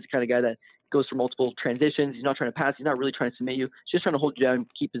Vettori's the kind of guy that goes for multiple transitions. He's not trying to pass. He's not really trying to submit you. He's just trying to hold you down,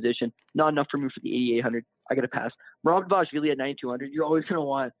 keep position. Not enough for me for the 8,800. I got to pass. Rob Dvalishvili at 9,200. You're always going to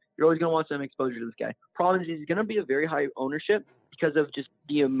want some exposure to this guy. Problem is, he's going to be a very high ownership because of just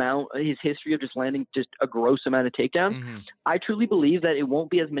the amount, his history of just landing just a gross amount of takedowns. I truly believe that it won't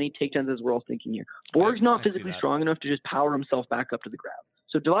be as many takedowns as we're all thinking here. Borg's not physically strong enough to just power himself back up to the ground.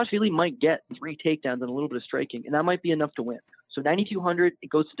 So Dvalishvili might get 3 takedowns and a little bit of striking, and that might be enough to win. So 9,200, it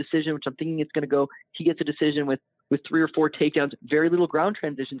goes to decision, which I'm thinking it's going to go. He gets a decision with 3 or 4 takedowns, very little ground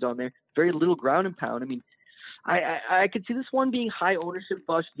transitions on there, very little ground and pound. I mean, I could see this one being high ownership.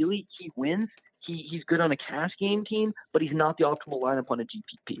 Dvalishvili, he wins. He's good on a cash game team, but he's not the optimal lineup on a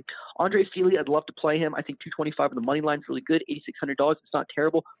GPP. Andre Fili, I'd love to play him. I think 225 on the money line is really good. $8,600, it's not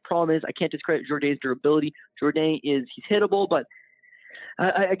terrible. Problem is, I can't discredit Jourdain's durability. Jourdain he's hittable, but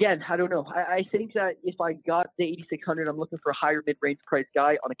again, I don't know. I think that if I got the 8,600, I'm looking for a higher mid-range price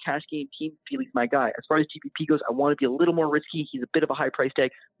guy on a cash game team. Fili's my guy. As far as GPP goes, I want to be a little more risky. He's a bit of a high price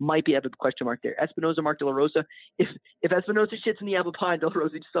tag. Might be a question mark there. Espinoza, Mark De La Rosa. If Espinoza shits in the apple pie and De La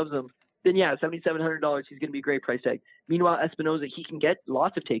Rosa just subs him, then yeah, $7,700, he's going to be a great price tag. Meanwhile, Espinoza, he can get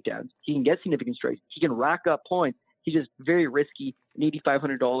lots of takedowns. He can get significant strikes. He can rack up points. He's just very risky.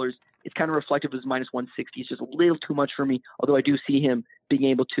 $8,500. It's kind of reflective of his minus 160. It's just a little too much for me, although I do see him being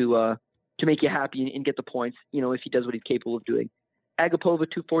able to make you happy and get the points, if he does what he's capable of doing. Agapova,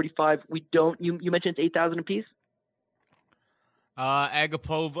 245. You mentioned it's 8,000 apiece?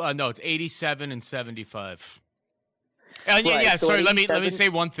 Agapova, no, it's 87 and 75. Right, yeah. so Sorry, let me say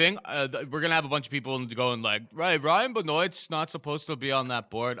one thing. We're gonna have a bunch of people going like, right, Ryan Benoit's not supposed to be on that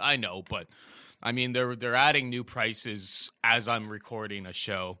board. I know, but I mean they're adding new prices as I'm recording a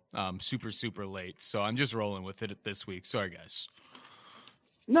show, super late. So I'm just rolling with it this week. Sorry, guys.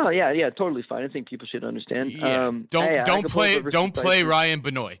 No, yeah, totally fine. I think people should understand. Yeah. Don't play Ryan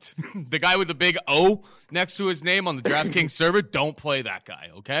Benoit, the guy with the big O next to his name on the DraftKings server. Don't play that guy,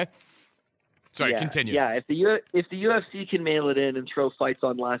 okay? Sorry, continue. Yeah, if the UFC can mail it in and throw fights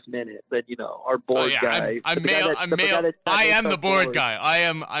on last minute, then our board guy. I am the board guy.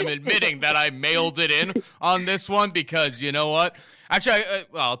 I'm admitting that I mailed it in on this one because you know what? Actually,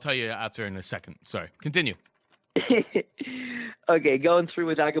 I'll tell you after in a second. Sorry, continue. Okay, going through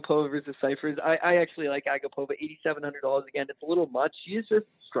with Agapova versus Cyphers. I actually like Agapova, $8,700. Again, it's a little much. She is just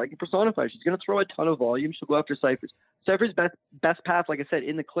striking personified. She's going to throw a ton of volume. She'll go after Cyphers. Cyphers' best path, like I said,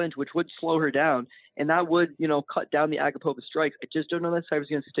 in the clinch, which would slow her down, and that would, cut down the Agapova strikes. I just don't know that Cyphers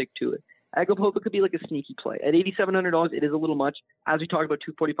is going to stick to it. Agapova could be like a sneaky play. At $8,700, it is a little much. As we talked about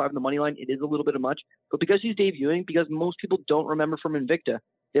 245 on the money line, it is a little bit of much. But because she's debuting, because most people don't remember from Invicta,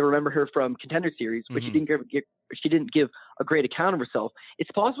 they remember her from Contender Series, but she didn't give a great account of herself.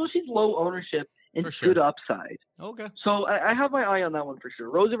 It's possible she's low ownership and For sure. good upside. Okay. So I have my eye on that one for sure.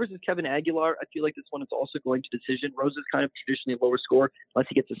 Rosa versus Kevin Aguilar. I feel like this one is also going to decision. Rosa's kind of traditionally a lower score unless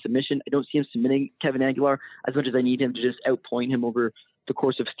he gets a submission. I don't see him submitting Kevin Aguilar as much as I need him to just outpoint him over the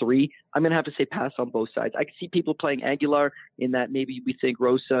course of 3. I'm going to have to say pass on both sides. I can see people playing Aguilar in that maybe we think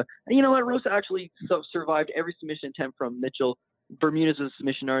Rosa. And you know what? Rosa actually survived every submission attempt from Mitchell. Bermudez is a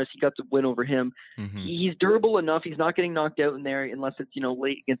submission artist. He got the win over him. Mm-hmm. He's durable enough. He's not getting knocked out in there unless it's,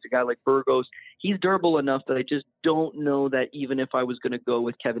 late against a guy like Burgos. He's durable enough that I just don't know that even if I was going to go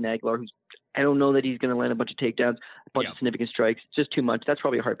with Kevin Aguilar, I don't know that he's going to land a bunch of takedowns, a bunch of significant strikes. It's just too much. That's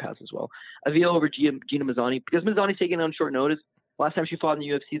probably a hard pass as well. Avila over Gina Mazzani. Because Mazzani's taken on short notice. Last time she fought in the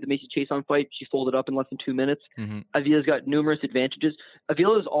UFC, the Macy Chiasson fight, she folded up in less than 2 minutes. Mm-hmm. Avila's got numerous advantages.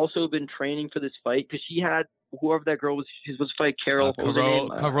 Avila has also been training for this fight because she had whoever that girl was. She was supposed to fight Carol.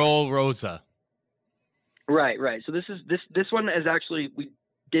 Carol Rosa. Right. So this one is actually, we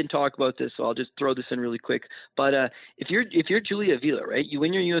didn't talk about this, so I'll just throw this in really quick. But if you're Julia Avila, right, you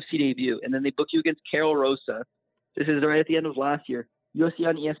win your UFC debut, and then they book you against Carol Rosa. This is right at the end of last year. UFC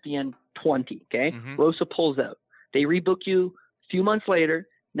on ESPN 20. Okay, Rosa pulls out. They rebook you. Few months later,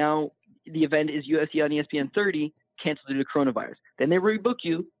 now the event is UFC on ESPN 30, canceled due to coronavirus. Then they rebook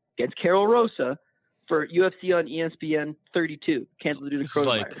you against Carol Rosa for UFC on ESPN 32, canceled due to coronavirus.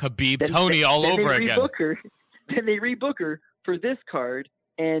 Like Habib Tony all over again. Then they rebook her for this card,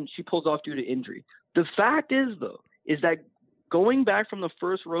 and she pulls off due to injury. The fact is, though, is that going back from the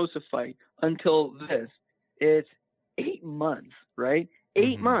first Rosa fight until this, it's 8 months, right?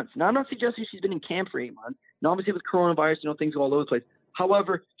 8 months. Now, I'm not suggesting she's been in camp for 8 months. Now, obviously, with coronavirus, things go all over the place.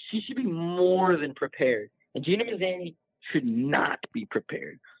 However, she should be more than prepared. And Gina Mazzani should not be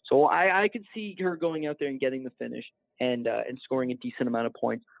prepared. So I could see her going out there and getting the finish and scoring a decent amount of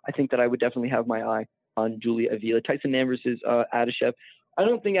points. I think that I would definitely have my eye on Julia Avila. Tyson Nam versus Adeshev. I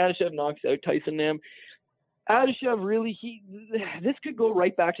don't think Adeshev knocks out Tyson Nam. Adeshev really, this could go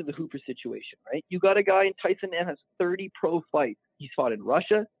right back to the Hooper situation, right? You got a guy in Tyson Nam has 30 pro fights. He's fought in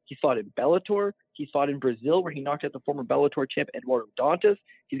Russia. He's fought in Bellator. He's fought in Brazil, where he knocked out the former Bellator champ Eduardo Dantas.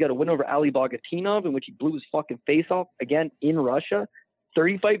 He's got a win over Ali Bogatinov, in which he blew his fucking face off, again, in Russia.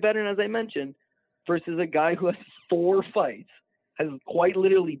 30-fight veteran, as I mentioned, versus a guy who has 4 fights, has quite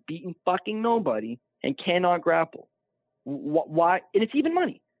literally beaten fucking nobody, and cannot grapple. Why? And it's even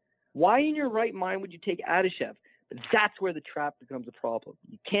money. Why in your right mind would you take Adeshev? But that's where the trap becomes a problem.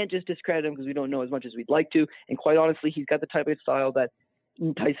 You can't just discredit him because we don't know as much as we'd like to. And quite honestly, he's got the type of style that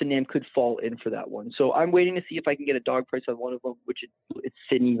Tyson Nam could fall in for that one. So I'm waiting to see if I can get a dog price on one of them, which it's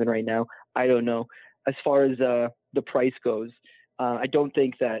sitting even right now. I don't know. As far as the price goes, I don't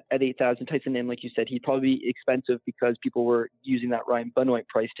think that at $8,000, Tyson Nam, like you said, he'd probably be expensive because people were using that Ryan Benoit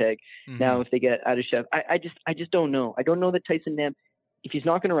price tag. Now, if they get Adeshev, I just don't know. I don't know that Tyson Nam, if he's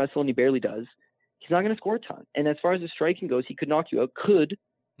not going to wrestle, and he barely does, he's not going to score a ton. And as far as the striking goes, he could knock you out.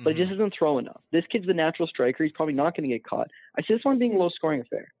 But he just doesn't throw enough. This kid's the natural striker. He's probably not going to get caught. I see this one being a low-scoring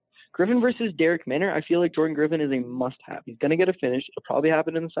affair. Griffin versus Derek Minner, I feel like Jordan Griffin is a must-have. He's going to get a finish. It'll probably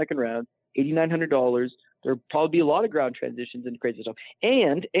happen in the second round. $8,900. There'll probably be a lot of ground transitions and crazy stuff.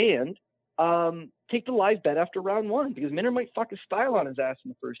 And take the live bet after round 1 because Minner might fuck his style on his ass in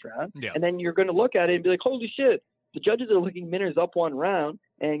the first round. Yeah. And then you're going to look at it and be like, holy shit. The judges are looking Minner's up 1 round,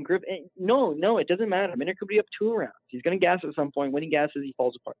 and Griffin. No, it doesn't matter. Minner could be up 2 rounds. He's going to gas at some point. When he gasses, he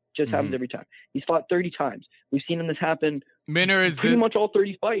falls apart. Just happens every time. He's fought 30 times. We've seen this happen. Minner is pretty much all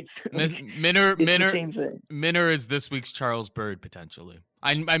 30 fights. Minner is this week's Charles Bird potentially.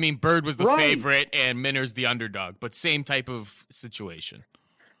 I mean, Bird was the favorite, and Minner's the underdog, but same type of situation.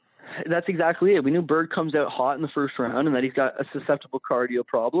 That's exactly it. We knew Bird comes out hot in the first round and that he's got a susceptible cardio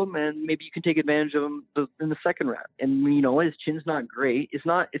problem, and maybe you can take advantage of him in the second round. And his chin's not great. It's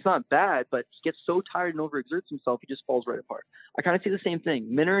not bad, but he gets so tired and overexerts himself, he just falls right apart. I kind of see the same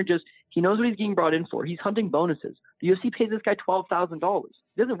thing. Minner he knows what he's getting brought in for. He's hunting bonuses. The UFC pays this guy $12,000.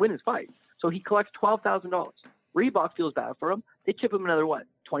 He doesn't win his fight, so he collects $12,000. Reebok feels bad for him. They chip him another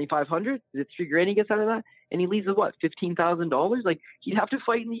 $2,500? Is it $3,000 he gets out of that? And he leaves with $15,000? Like, he'd have to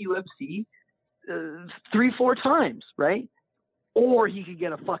fight in the UFC 3-4 times, right? Or he could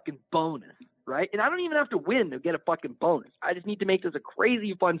get a fucking bonus, right? And I don't even have to win to get a fucking bonus. I just need to make this a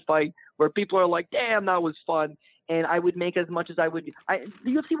crazy fun fight where people are like, damn, that was fun. And I would make as much as I would.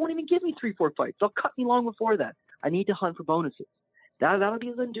 The UFC won't even give me 3-4 fights. They'll cut me long before that. I need to hunt for bonuses. That'll be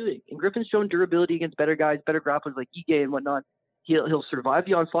his undoing. And Griffin's shown durability against better guys, better grapplers like Ige and whatnot. He'll survive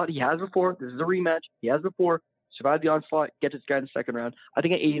the onslaught. He has before. This is a rematch. He has before. Survive the onslaught. Get this guy in the second round. I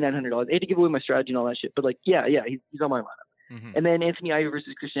think at $8,900. I hate to give away my strategy and all that shit, but he's on my lineup. And then Anthony Ivy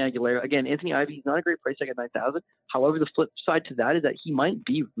versus Christian Aguilera. Again, Anthony Ivy, he's not a great price tag at 9,000. However, the flip side to that is that he might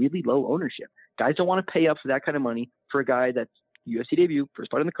be really low ownership. Guys don't want to pay up for that kind of money for a guy that's UFC debut, first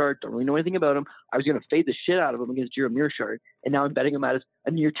fight on the card, don't really know anything about him. I was going to fade the shit out of him against Jiro Mearshart, and now I'm betting him as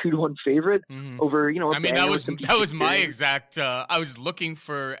a near 2-1 favorite over, I mean, that was my exact. I was looking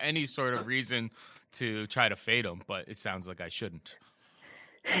for any sort of reason to try to fade him, but it sounds like I shouldn't.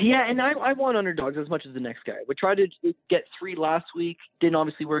 Yeah, and I want underdogs as much as the next guy. We tried to get 3 last week, didn't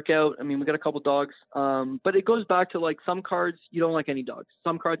obviously work out. I mean, we got a couple dogs, but it goes back to like some cards you don't like any dogs.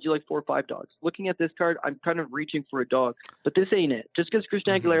 Some cards you like 4 or 5 dogs. Looking at this card, I'm kind of reaching for a dog, but this ain't it. Just because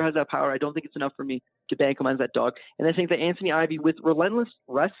Christian Aguilera has that power, I don't think it's enough for me to bank him as that dog. And I think that Anthony Ivy, with relentless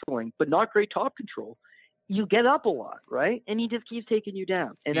wrestling but not great top control, you get up a lot, right? And he just keeps taking you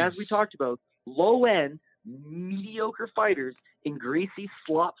down. And as we talked about, low end, mediocre fighters in greasy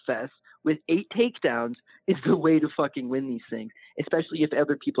slop fest with 8 takedowns is the way to fucking win these things, especially if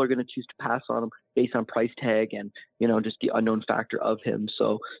other people are going to choose to pass on him based on price tag and, you know, just the unknown factor of him.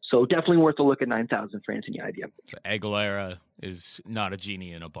 So definitely worth a look at 9,000 for Anthony Ivy. So Aguilera is not a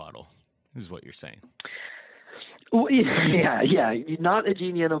genie in a bottle, is what you're saying. Well, yeah, not a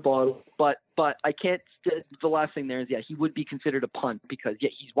genie in a bottle, but I can't. The last thing there is, he would be considered a punt because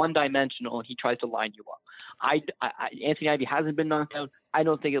he's one-dimensional and he tries to line you up. Anthony Ivy hasn't been knocked out. I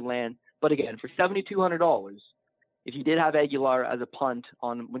don't think it lands. But again, for $7,200, if you did have Aguilar as a punt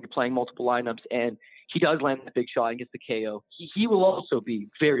on when you're playing multiple lineups and he does land that big shot and gets the KO, he will also be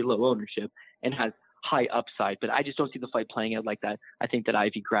very low ownership and has high upside. But I just don't see the fight playing out like that. I think that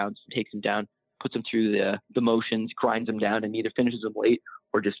Ivy grounds, takes him down, puts him through the motions, grinds him down, and either finishes him late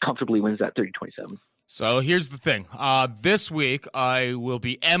or just comfortably wins that 30-27. So here's the thing. This week, I will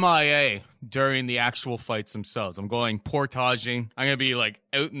be MIA during the actual fights themselves. I'm going portaging. I'm going to be like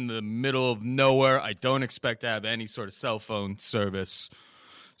out in the middle of nowhere. I don't expect to have any sort of cell phone service.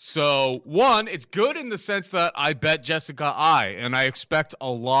 So, one, it's good in the sense that I bet Jessica I, and I expect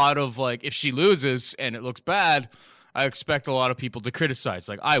a lot of, like, if she loses and it looks bad, I expect a lot of people to criticize.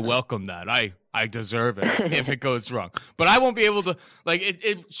 Like, I welcome that. I deserve it if it goes wrong. But I won't be able to, like,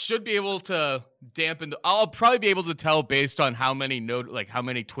 it should be able to dampen I'll probably be able to tell based on how many how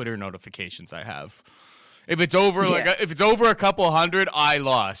many Twitter notifications I have. If it's over, if it's over a couple hundred, I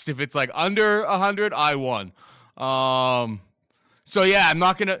lost. If it's like under 100, I won. So yeah, I'm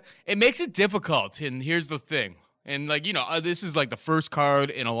not going to, it makes it difficult. And here's the thing. And like, you know, this is like the first card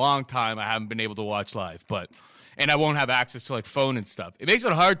in a long time I haven't been able to watch live, and I won't have access to like phone and stuff. It makes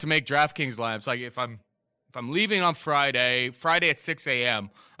it hard to make DraftKings lineups. Like if I'm leaving on Friday at 6 a.m.,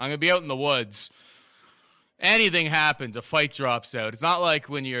 I'm going to be out in the woods. Anything happens, a fight drops out. It's not like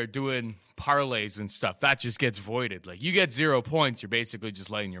when you're doing parlays and stuff. That just gets voided. Like you get 0 points, you're basically just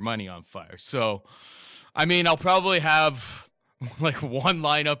lighting your money on fire. So, I mean, I'll probably have like one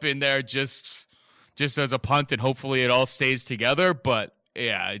lineup in there just as a punt, and hopefully it all stays together. But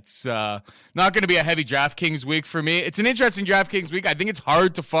yeah, it's not going to be a heavy DraftKings week for me. It's an interesting DraftKings week. I think it's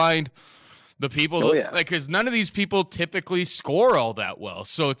hard to find the people because none of these people typically score all that well.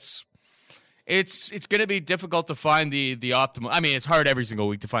 So it's going to be difficult to find the optimal. I mean, it's hard every single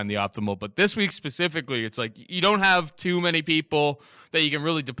week to find the optimal, but this week specifically, it's like you don't have too many people that you can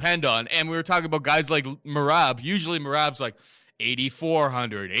really depend on. And we were talking about guys like Merab. Usually Merab's like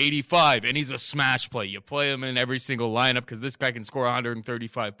 8,400, 85, and he's a smash play. You play him in every single lineup because this guy can score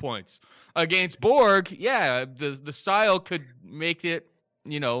 135 points. Against Borg, yeah, the style could make it,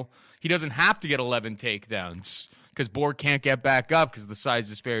 you know, he doesn't have to get 11 takedowns because Borg can't get back up because the size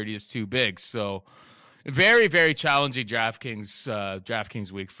disparity is too big. So very, very challenging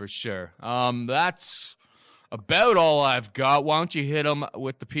DraftKings week for sure. That's about all I've got. Why don't you hit them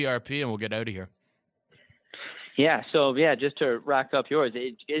with the PRP and we'll get out of here. Yeah, so just to rack up yours,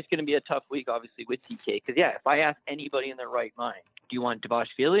 it's going to be a tough week, obviously, with TK. Because, if I ask anybody in their right mind, do you want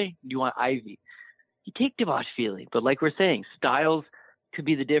Dvalishvili? Do you want Ivy? You take Dvalishvili. But like we're saying, styles could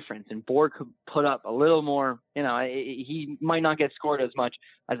be the difference. And Borg could put up a little more, you know, he might not get scored as much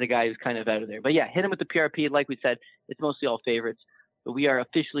as a guy who's kind of out of there. But, hit him with the PRP. Like we said, it's mostly all favorites. But we are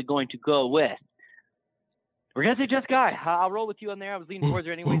officially going to go with. We're going to say Jessica I. I'll roll with you on there. I was leaning towards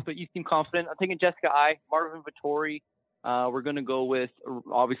her anyways, but you seem confident. I'm thinking Jessica I, Marvin Vettori. We're going to go with,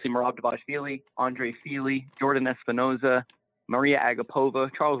 obviously, Merab Dvalishvili, Andre Fili, Jordan Espinoza, Maria Agapova,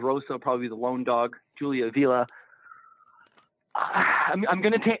 Charles Rosa, probably the lone dog, Julia Avila. I'm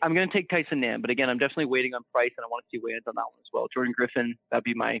going to take Tyson Nam, but again, I'm definitely waiting on price, and I want to see weigh-ins on that one as well. Jordan Griffin, that'd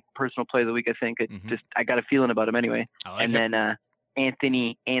be my personal play of the week, I think. I got a feeling about him anyway. Then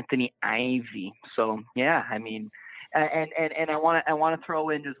Anthony Ivy. So, I mean, And I want to throw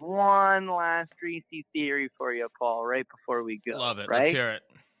in just one last greasy theory for you, Paul, right before we go. Love it. Right? Let's hear it.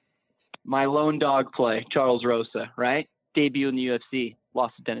 My lone dog play, Charles Rosa, right? Debut in the UFC,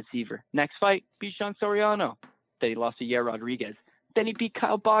 lost to Dennis Seaver. Next fight, beat Sean Soriano. Then he lost to Yair Rodriguez. Then he beat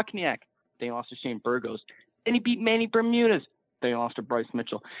Kyle Bochniak. Then he lost to Shane Burgos. Then he beat Manny Bermudez. Then he lost to Bryce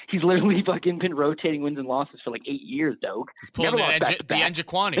Mitchell. He's literally fucking been rotating wins and losses for like 8 years, dog. He's pulling the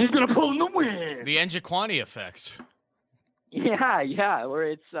Njokuani. He's going to pull in the win. The Njokuani effect. Yeah, where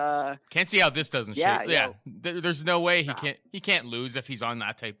it's can't see how this doesn't yeah, shape. Yeah. There's no way he can't lose if he's on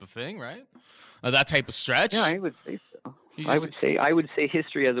that type of thing, right? That type of stretch. Yeah, I would say so. I would say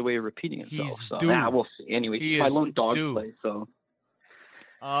history has a way of repeating itself. So we'll see. Anyway, he's my lone dog play. So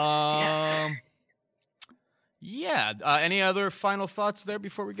yeah. Any other final thoughts there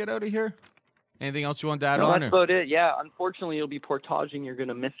before we get out of here? Anything else you want to add on? That's about it. Yeah, unfortunately, you'll be portaging. You're going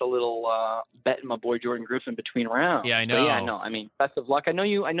to miss a little bet in my boy Jordan Griffin between rounds. Yeah, I know. But yeah, no. I mean, best of luck. I know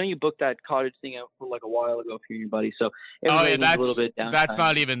you booked that cottage thing out for like a while ago for your buddy. So that's a little bit downtime. That's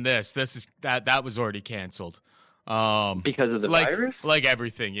not even this. This is that was already canceled. Because of the virus? Like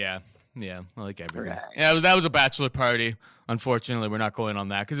everything, yeah. Yeah, like everything. Right. Yeah, that was a bachelor party. Unfortunately, we're not going on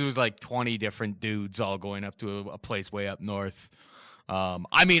that because it was like 20 different dudes all going up to a place way up north.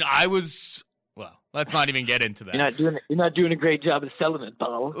 I mean, well, let's not even get into that. You're not doing a great job of selling it,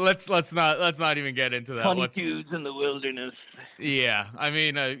 Paul. Let's not even get into that. 20 dudes in the wilderness. Yeah, I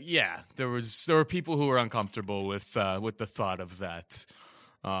mean, there were people who were uncomfortable with the thought of that.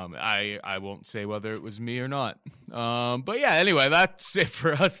 I won't say whether it was me or not. But yeah, anyway, that's it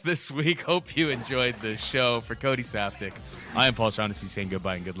for us this week. Hope you enjoyed the show. For Cody Saftik, I am Paul Shaughnessy saying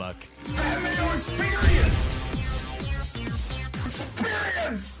goodbye and good luck. MMA experience.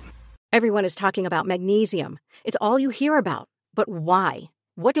 Experience. Everyone is talking about magnesium. It's all you hear about. But why?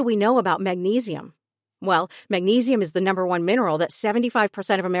 What do we know about magnesium? Well, magnesium is the number one mineral that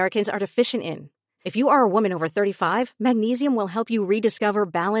 75% of Americans are deficient in. If you are a woman over 35, magnesium will help you rediscover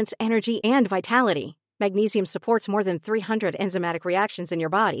balance, energy, and vitality. Magnesium supports more than 300 enzymatic reactions in your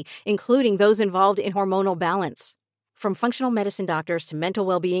body, including those involved in hormonal balance. From functional medicine doctors to mental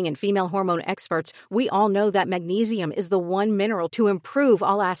well-being and female hormone experts, we all know that magnesium is the one mineral to improve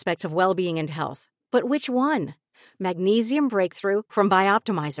all aspects of well-being and health. But which one? Magnesium Breakthrough from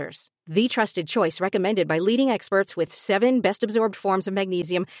Bioptimizers, the trusted choice recommended by leading experts with 7 best-absorbed forms of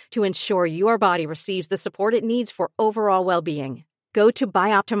magnesium to ensure your body receives the support it needs for overall well-being. Go to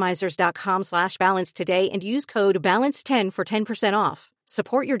bioptimizers.com/balance today and use code BALANCE10 for 10% off.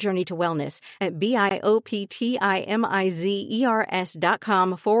 Support your journey to wellness at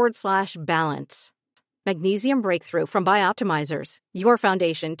bioptimizers.com/balance. Magnesium Breakthrough from Bioptimizers, your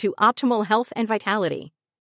foundation to optimal health and vitality.